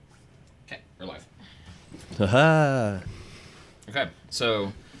 Okay, we're live. Haha. Okay,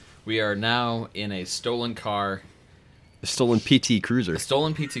 so we are now in a stolen car. A stolen PT Cruiser. A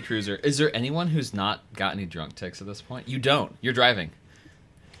stolen PT Cruiser. Is there anyone who's not got any drunk ticks at this point? You don't. You're driving.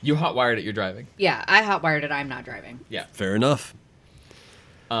 You hotwired it. You're driving. Yeah, I hotwired it. I'm not driving. Yeah. Fair enough.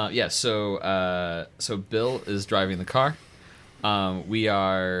 Yeah. So Bill is driving the car. We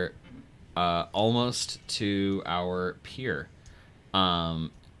are almost to our pier,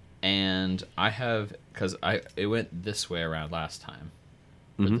 and I have it went this way around last time.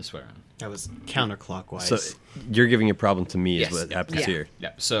 Went this way around. That was counterclockwise. So you're giving a problem to me Yes. is what Yeah. happens Yeah. here.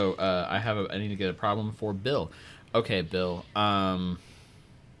 Yeah. So I need to get a problem for Bill. Okay, Bill. What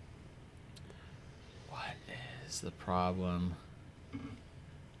is the problem?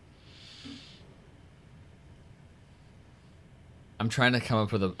 I'm trying to come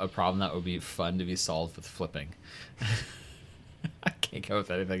up with a problem that would be fun to be solved with flipping. I can't come up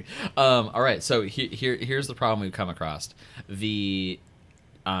with anything. All right, so here's the problem we've come across. The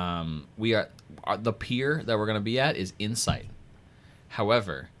the pier that we're going to be at is in sight.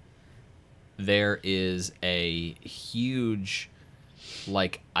 However, there is a huge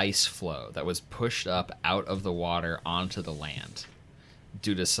like ice flow that was pushed up out of the water onto the land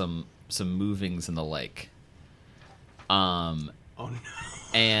due to some movings in the lake. Oh no.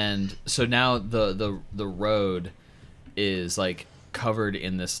 And so now the road is like covered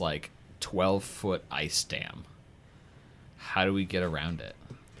in this like 12-foot ice dam. How do we get around it?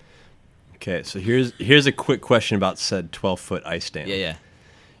 Okay, so here's a quick question about said 12-foot ice dam. Yeah.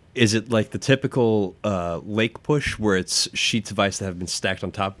 Is it like the typical lake push where it's sheets of ice that have been stacked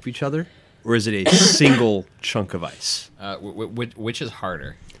on top of each other? Or is it a single chunk of ice? Which is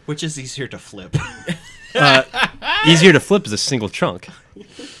harder? Which is easier to flip? Easier to flip is a single chunk.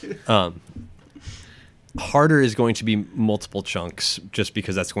 Harder is going to be multiple chunks just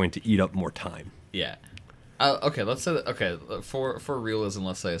because that's going to eat up more time. Yeah. Okay, let's say for realism,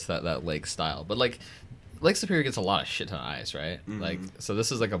 let's say it's that lake style. But like Lake Superior gets a lot of shit ton of ice, right? Mm-hmm. Like, so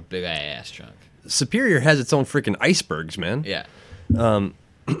this is like a big ass chunk. Superior has its own freaking icebergs, man. Yeah. All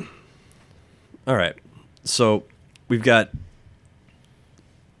right. So we've got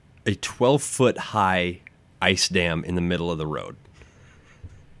a 12-foot high ice dam in the middle of the road.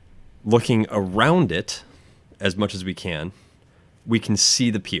 Looking around it as much as we can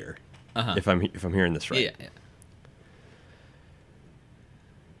see the pier. Uh-huh. If I'm hearing this right. Yeah.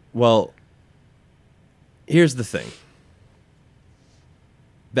 Well, here's the thing.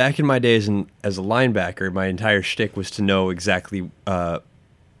 Back in my days as a linebacker, my entire shtick was to know exactly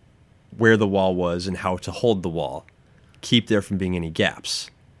where the wall was and how to hold the wall, keep there from being any gaps.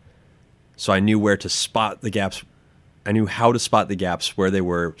 So I knew where to spot the gaps. I knew how to spot the gaps where they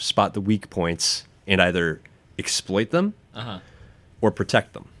were, spot the weak points, and either exploit them or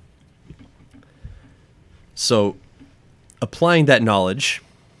protect them. So applying that knowledge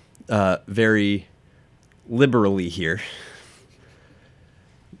very liberally here,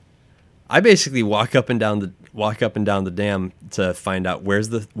 I basically walk up and down the dam to find out where's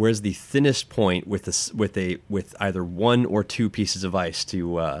the thinnest point with either one or two pieces of ice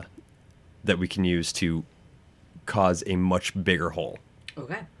to that we can use to cause a much bigger hole.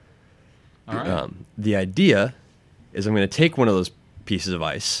 Okay. All right. The idea is I'm going to take one of those pieces of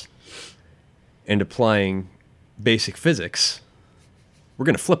ice and applying basic physics, we're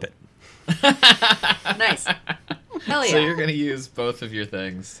going to flip it. Nice. Hell yeah. So you're gonna use both of your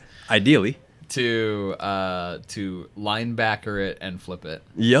things Ideally. to linebacker it and flip it.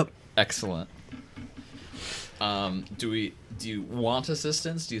 Yep. Excellent. Do you want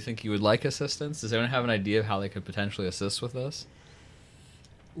assistance? Do you think you would like assistance? Does anyone have an idea of how they could potentially assist with this?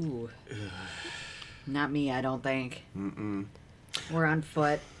 Ooh. Not me, I don't think. We're on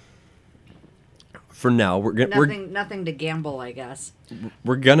foot. For now, we're Nothing to gamble, I guess.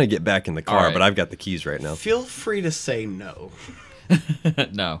 gonna get back in the car, All right. but I've got the keys right now. Feel free to say no.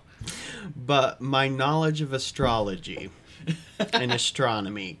 No. But my knowledge of astrology and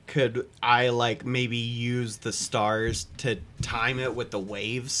astronomy, could I maybe use the stars to time it with the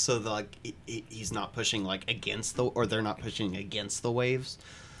waves so that he's not pushing against or they're not pushing against the waves?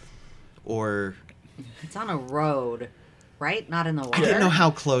 Or It's on a road, right? Not in the water. I didn't know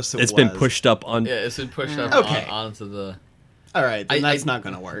how close It's was. been pushed up on. Yeah, it's been pushed up Okay. onto the. All right, then I that's not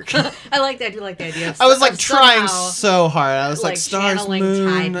going to work. I like that. I do like the idea. I was of trying somehow, so hard. I was stars, channeling moon.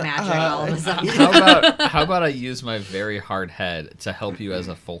 tide magic all of a sudden. How about I use my very hard head to help you as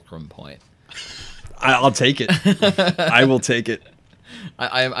a fulcrum point? I'll take it. I will take it.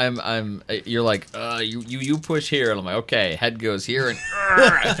 I'm you're like you push here and I'm like, okay, head goes here and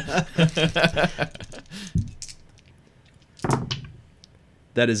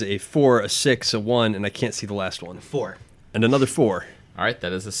That is a 4, a 6, a 1, and I can't see the last one. 4. And another 4. all right,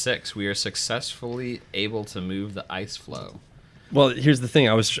 that is a 6. We are successfully able to move the ice flow. Well, here's the thing.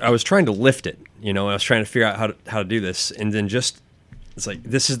 I was trying to lift it. I was trying to figure out how to do this, and then it's like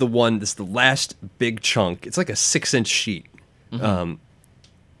this is the last big chunk. It's like a 6-inch sheet,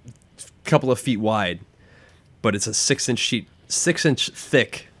 couple of feet wide, but it's a 6-inch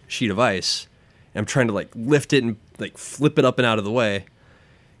thick sheet of ice. And I'm trying to lift it and flip it up and out of the way,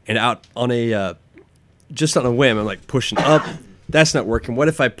 and out on a just on a whim. I'm pushing up. That's not working. What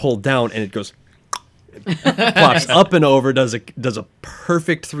if I pull down and it goes? Plops up and over, does a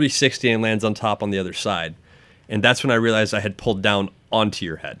perfect 360 and lands on top on the other side, and that's when I realized I had pulled down onto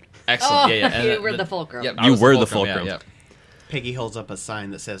your head. Excellent. Oh, yeah. And you were the fulcrum. Yep, You I was were the fulcrum. Yeah. Peggy holds up a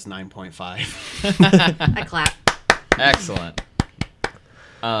sign that says 9.5. I clap. Excellent.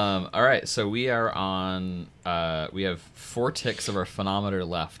 All right, so we are on. We have 4 ticks of our phonometer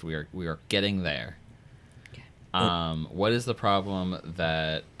left. We are getting there. What is the problem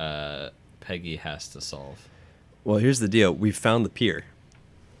that Peggy has to solve? Well, here's the deal. We found the pier.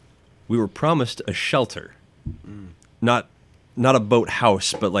 We were promised a shelter. Not a boat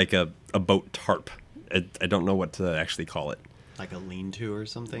house, but like a boat tarp. I don't know what to actually call it. Like a lean-to or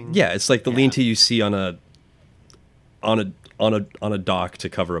something? Yeah, it's like the lean-to you see on a dock to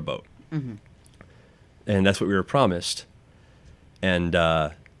cover a boat. Mm-hmm. And that's what we were promised. And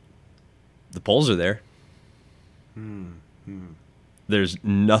the poles are there. There's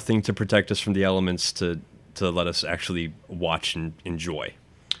nothing to protect us from the elements to let us actually watch and enjoy.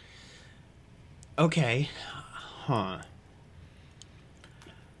 Okay. Huh.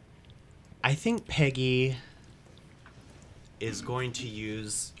 I think Peggy is going to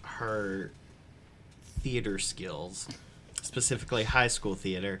use her theater skills, specifically high school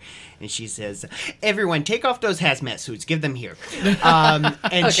theater, and she says, "Everyone, take off those hazmat suits. Give them here." And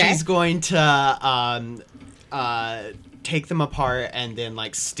Okay. she's going to take them apart and then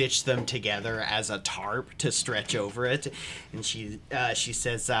like stitch them together as a tarp to stretch over it. And she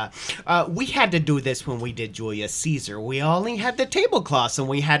says, "We had to do this when we did Julius Caesar. We only had the tablecloths, and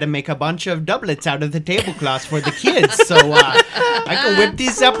we had to make a bunch of doublets out of the tablecloths for the kids. So I can whip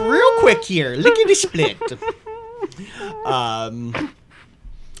these up real quick here. Lickety split."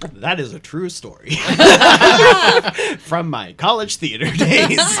 That is a true story from my college theater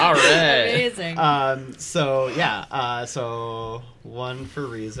days. All right. Amazing. So one for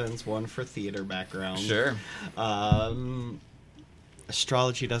reasons, one for theater background. Sure.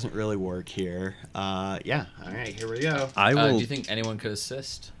 Astrology doesn't really work here. All right, here we go. I will. Do you think anyone could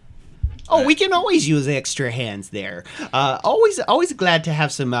assist? Oh, we can always use extra hands there. Always glad to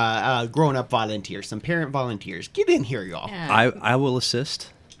have some grown-up volunteers, some parent volunteers. Get in here, y'all. Yeah. I will assist.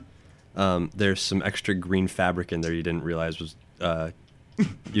 There's some extra green fabric in there you didn't realize was you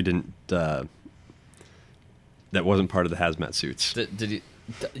didn't that wasn't part of the hazmat suits. Did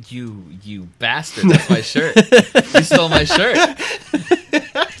you bastard? That's my shirt. You stole my shirt.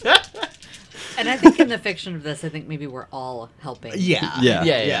 And I think in the fiction of this, I think maybe we're all helping. Yeah.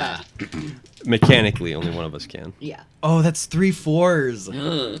 Yeah. Mechanically, only one of us can. Yeah. Oh, that's 3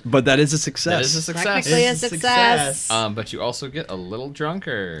 4s. But that is a success. That is a success. Technically a It's a success. But you also get a little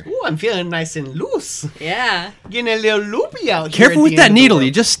drunker. Ooh, I'm feeling nice and loose. Yeah. Getting a little loopy out here. Careful with that needle. You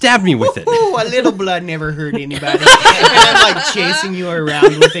just stabbed me with it. Ooh, a little blood never hurt anybody. And I'm like chasing you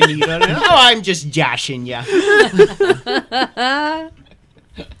around with a needle. And, oh, I'm just joshing you.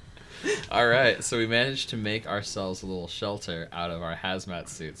 All right, so we managed to make ourselves a little shelter out of our hazmat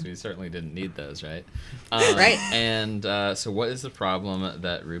suits. We certainly didn't need those, right? Right. And so what is the problem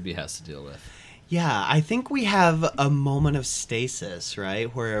that Ruby has to deal with? Yeah, I think we have a moment of stasis,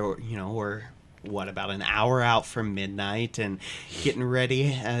 right? Where, we're, about an hour out from midnight and getting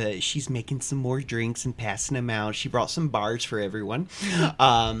ready. She's making some more drinks and passing them out. She brought some bars for everyone.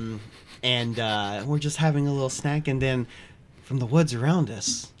 And we're just having a little snack. And then from the woods around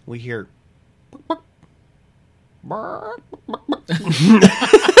us, we hear...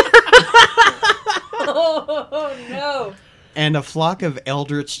 Oh, no. And a flock of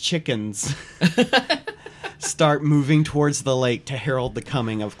eldritch chickens start moving towards the lake to herald the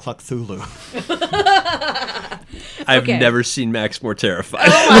coming of Cthulhu. I've Okay. never seen Max more terrified.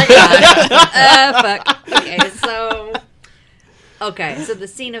 Oh my god. Fuck. Okay, so the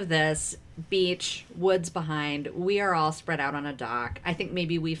scene of this, beach, woods behind, we are all spread out on a dock. I think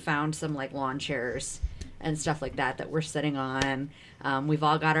maybe we found some like lawn chairs and stuff like that we're sitting on. We've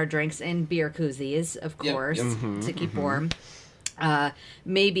all got our drinks in beer koozies, of Yep. course, to keep warm.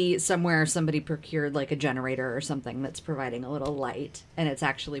 Maybe somewhere somebody procured like a generator or something that's providing a little light, and it's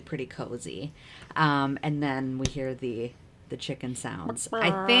actually pretty cozy. And then we hear the chicken sounds.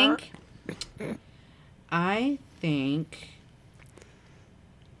 I think.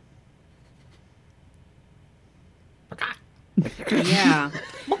 Yeah.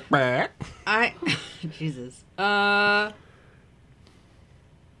 Jesus. All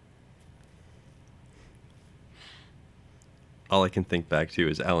I can think back to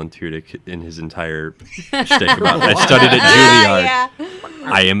is Alan Tudyk in his entire shtick about I studied at Juilliard. Yeah.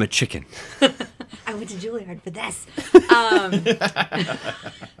 I am a chicken. I went to Juilliard for this. We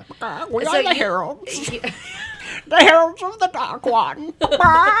So are the you- heralds. The heralds of the Dark One.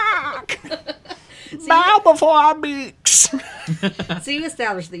 Bow before our beaks. So you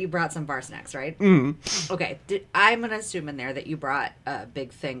established that you brought some bar snacks, right? Mm. Okay. I'm going to assume in there that you brought a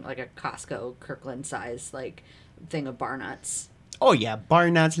big thing, like a Costco Kirkland size, like, thing of bar nuts. Oh yeah, bar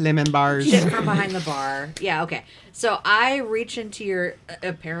nuts, lemon bars. Shit from behind the bar. Yeah, okay. So I reach into your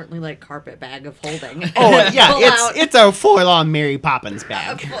apparently like carpet bag of holding. Oh yeah, pull out it's a full-on Mary Poppins a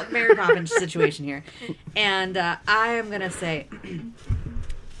bag. full Mary Poppins situation here, and I am gonna say,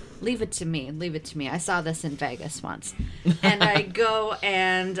 leave it to me. Leave it to me. I saw this in Vegas once, and I go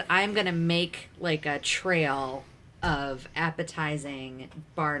and I'm gonna make like a trail of appetizing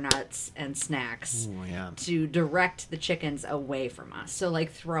bar nuts and snacks Oh yeah. to direct the chickens away from us. So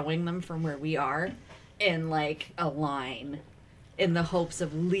like throwing them from where we are in like a line in the hopes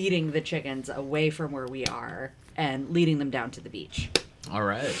of leading the chickens away from where we are and leading them down to the beach. All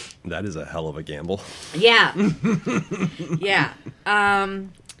right. That is a hell of a gamble. Yeah. Yeah.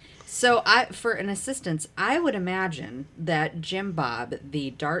 So for an assistance, I would imagine that Jim Bob, the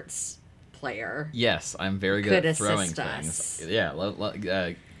darts player, Yes, I'm very good could at throwing assist us. things.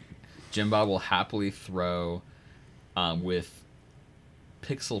 Yeah, Jim Bob will happily throw with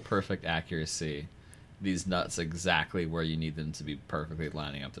pixel perfect accuracy these nuts exactly where you need them to be perfectly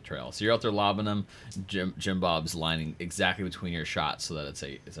lining up the trail. So you're out there lobbing them. Jim Bob's lining exactly between your shots so that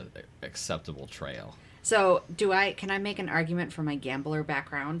it's an acceptable trail. So can I make an argument for my gambler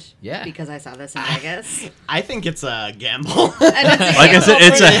background? Yeah. Because I saw this in Vegas. I think it's a gamble. And it's a Like I said, gamble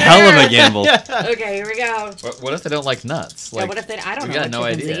it's for a you. hell of a gamble. Okay, here we go. What if they don't like nuts? Yeah, what if I don't we know got what no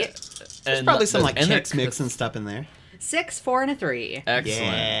chickens idea. eat. There's probably some like and Chex they're- Mix and stuff in there. 6, 4, and a 3. Excellent.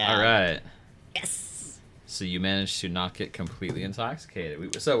 Yeah. All right. Yes. So you managed to not get completely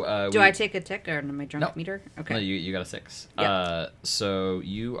intoxicated. Do I take a tick or am I drunk No. meter? Okay. No, you got a 6. Yep. So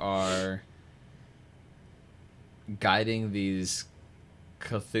you are guiding these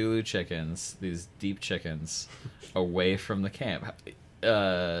Cthulhu chickens, these deep chickens, away from the camp.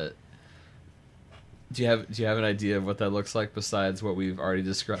 Do you have an idea of what that looks like besides what we've already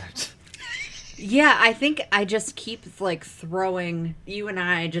described? Yeah, I think I just keep like throwing. You and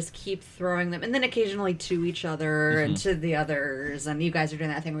I just keep throwing them, and then occasionally to each other and to the others. And you guys are doing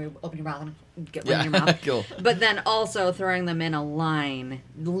that thing where you open your mouth and get one in your mouth. Cool. But then also throwing them in a line,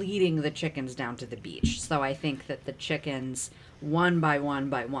 leading the chickens down to the beach. So I think that the chickens, one by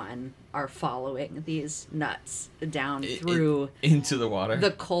one, are following these nuts down through Into the water.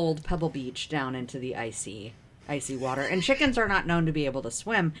 the cold Pebble Beach down into the icy water. And chickens are not known to be able to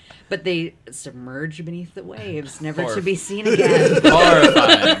swim, but they submerge beneath the waves, never to be seen again.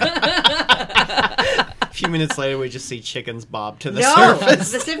 Horrifying. A few minutes later, we just see chickens bob to the No, surface.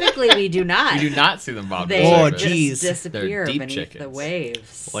 specifically, we do not. You do not see them bob to They the Oh, surface. geez. just disappear They're deep beneath the chickens.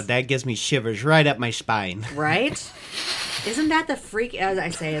 waves. Well, that gives me shivers right up my spine. Right? Isn't that the freak? As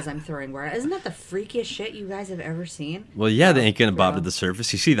I say, as I'm throwing word, isn't that the freakiest shit you guys have ever seen? Well, yeah, they ain't gonna bob Bro. to the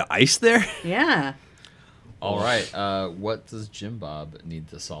surface. You see the ice there? Yeah. All right. What does Jim Bob need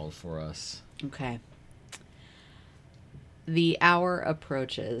to solve for us? Okay. The hour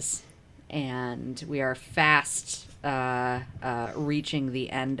approaches, and we are fast reaching the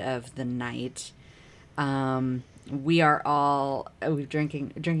end of the night. We are all we're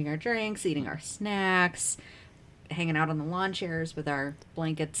drinking our drinks, eating our snacks, hanging out on the lawn chairs with our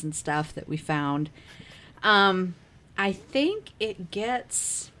blankets and stuff that we found. I think it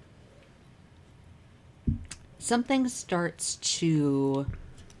gets something starts to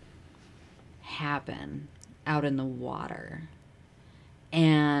happen out in the water,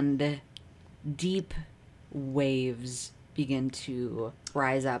 and deep waves begin to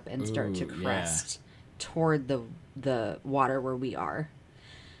rise up and start to Ooh, yeah. crest toward the water where we are.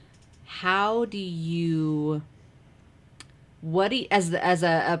 How do you as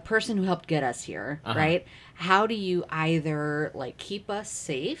a person who helped get us here, right? How do you either like keep us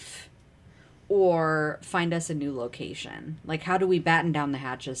safe or find us a new location? Like, how do we batten down the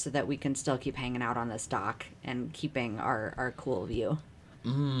hatches so that we can still keep hanging out on this dock and keeping our cool view?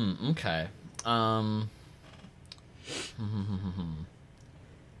 Okay.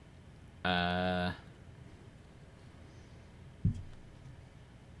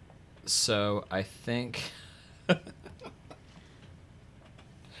 So I think. All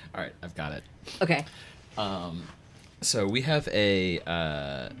right, I've got it. Okay. So we have a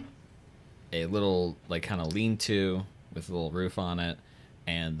little like kind of lean-to with a little roof on it,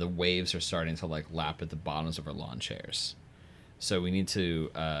 and the waves are starting to like lap at the bottoms of our lawn chairs. So we need to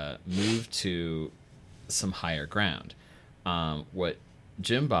move to some higher ground. What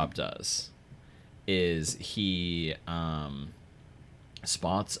Jim Bob does is he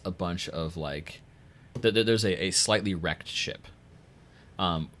spots a bunch of like there's a slightly wrecked ship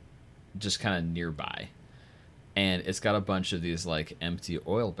just kind of nearby, and it's got a bunch of these like empty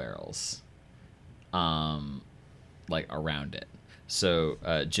oil barrels like around it. So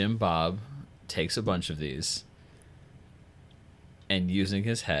Jim Bob takes a bunch of these, and using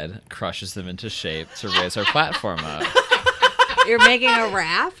his head, crushes them into shape to raise our platform up. You're making a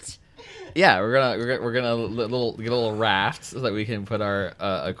raft? Yeah, we're gonna get a little raft so that we can put our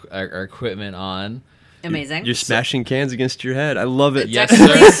equipment on. Amazing. You're smashing cans against your head. I love it. Yes,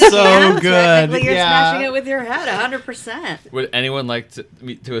 Technically, sir. So yeah, good. Technically, you're Yeah. smashing it with your head, 100%. Would anyone like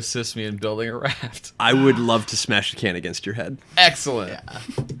to assist me in building a raft? I would love to smash a can against your head. Excellent.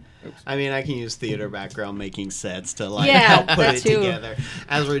 I mean, I can use theater background making sets to like Yeah, help put that it too. together.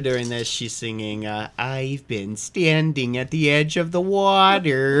 As we're doing this, she's singing, I've been standing at the edge of the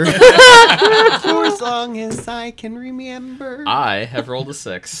water for as long as I can remember. I have rolled a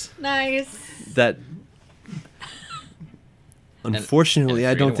 6. Nice. That. Unfortunately, and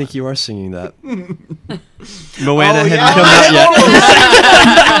I 3 don't to think 1. you are singing that. Moana Oh, hadn't yeah. come out yet.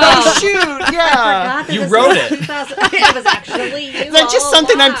 Oh, shoot, yeah. Forgot that You this wrote was it. 2000 It was actually you. That's just all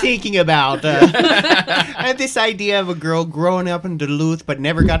something I'm along. thinking about. I have this idea of a girl growing up in Duluth but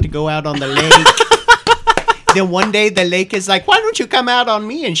never got to go out on the lake. Then one day the lake is like, why don't you come out on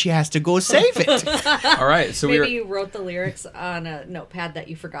me? And she has to go save it. All right, so Maybe you wrote the lyrics on a notepad that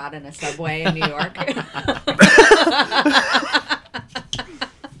you forgot in a subway in New York.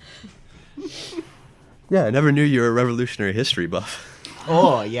 Yeah, I never knew you were a revolutionary history buff.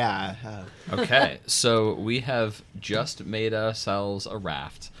 Oh, yeah. Okay, so we have just made ourselves a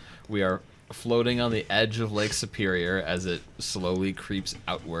raft. We are floating on the edge of Lake Superior as it slowly creeps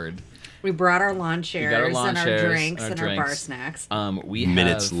outward. We brought our lawn We chairs, got our lawn and our chairs drinks and our bar drinks. snacks. We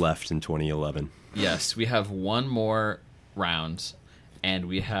Minutes have, left in 2011. Yes, we have one more round, and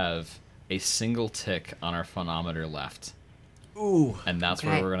we have a single tick on our phonometer left. Ooh. And that's Okay.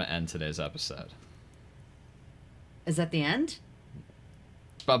 where we're going to end today's episode. Is that the end?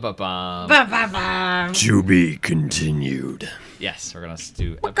 Ba-ba-bum. Bum, bum, bum. To be continued. Yes, we're going to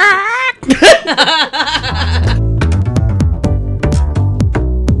do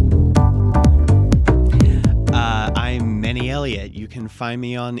I'm Manny Elliott. You can find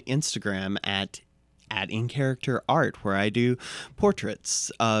me on Instagram at InCharacterArt, where I do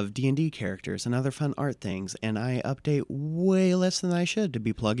portraits of D&D characters and other fun art things, and I update way less than I should to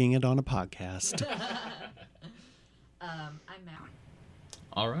be plugging it on a podcast. I'm Matt.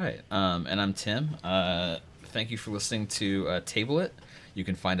 All right. And I'm Tim. Thank you for listening to Table It. You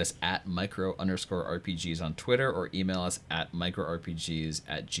can find us at micro_RPGs on Twitter or email us at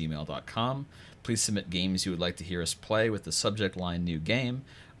microrpgs@gmail.com. Please submit games you would like to hear us play with the subject line New Game.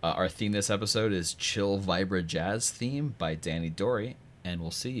 Our theme this episode is Chill Vibra Jazz Theme by Danny Dory. And we'll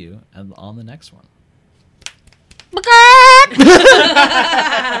see you on the next one.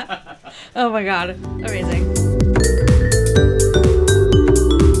 Oh my god. Amazing.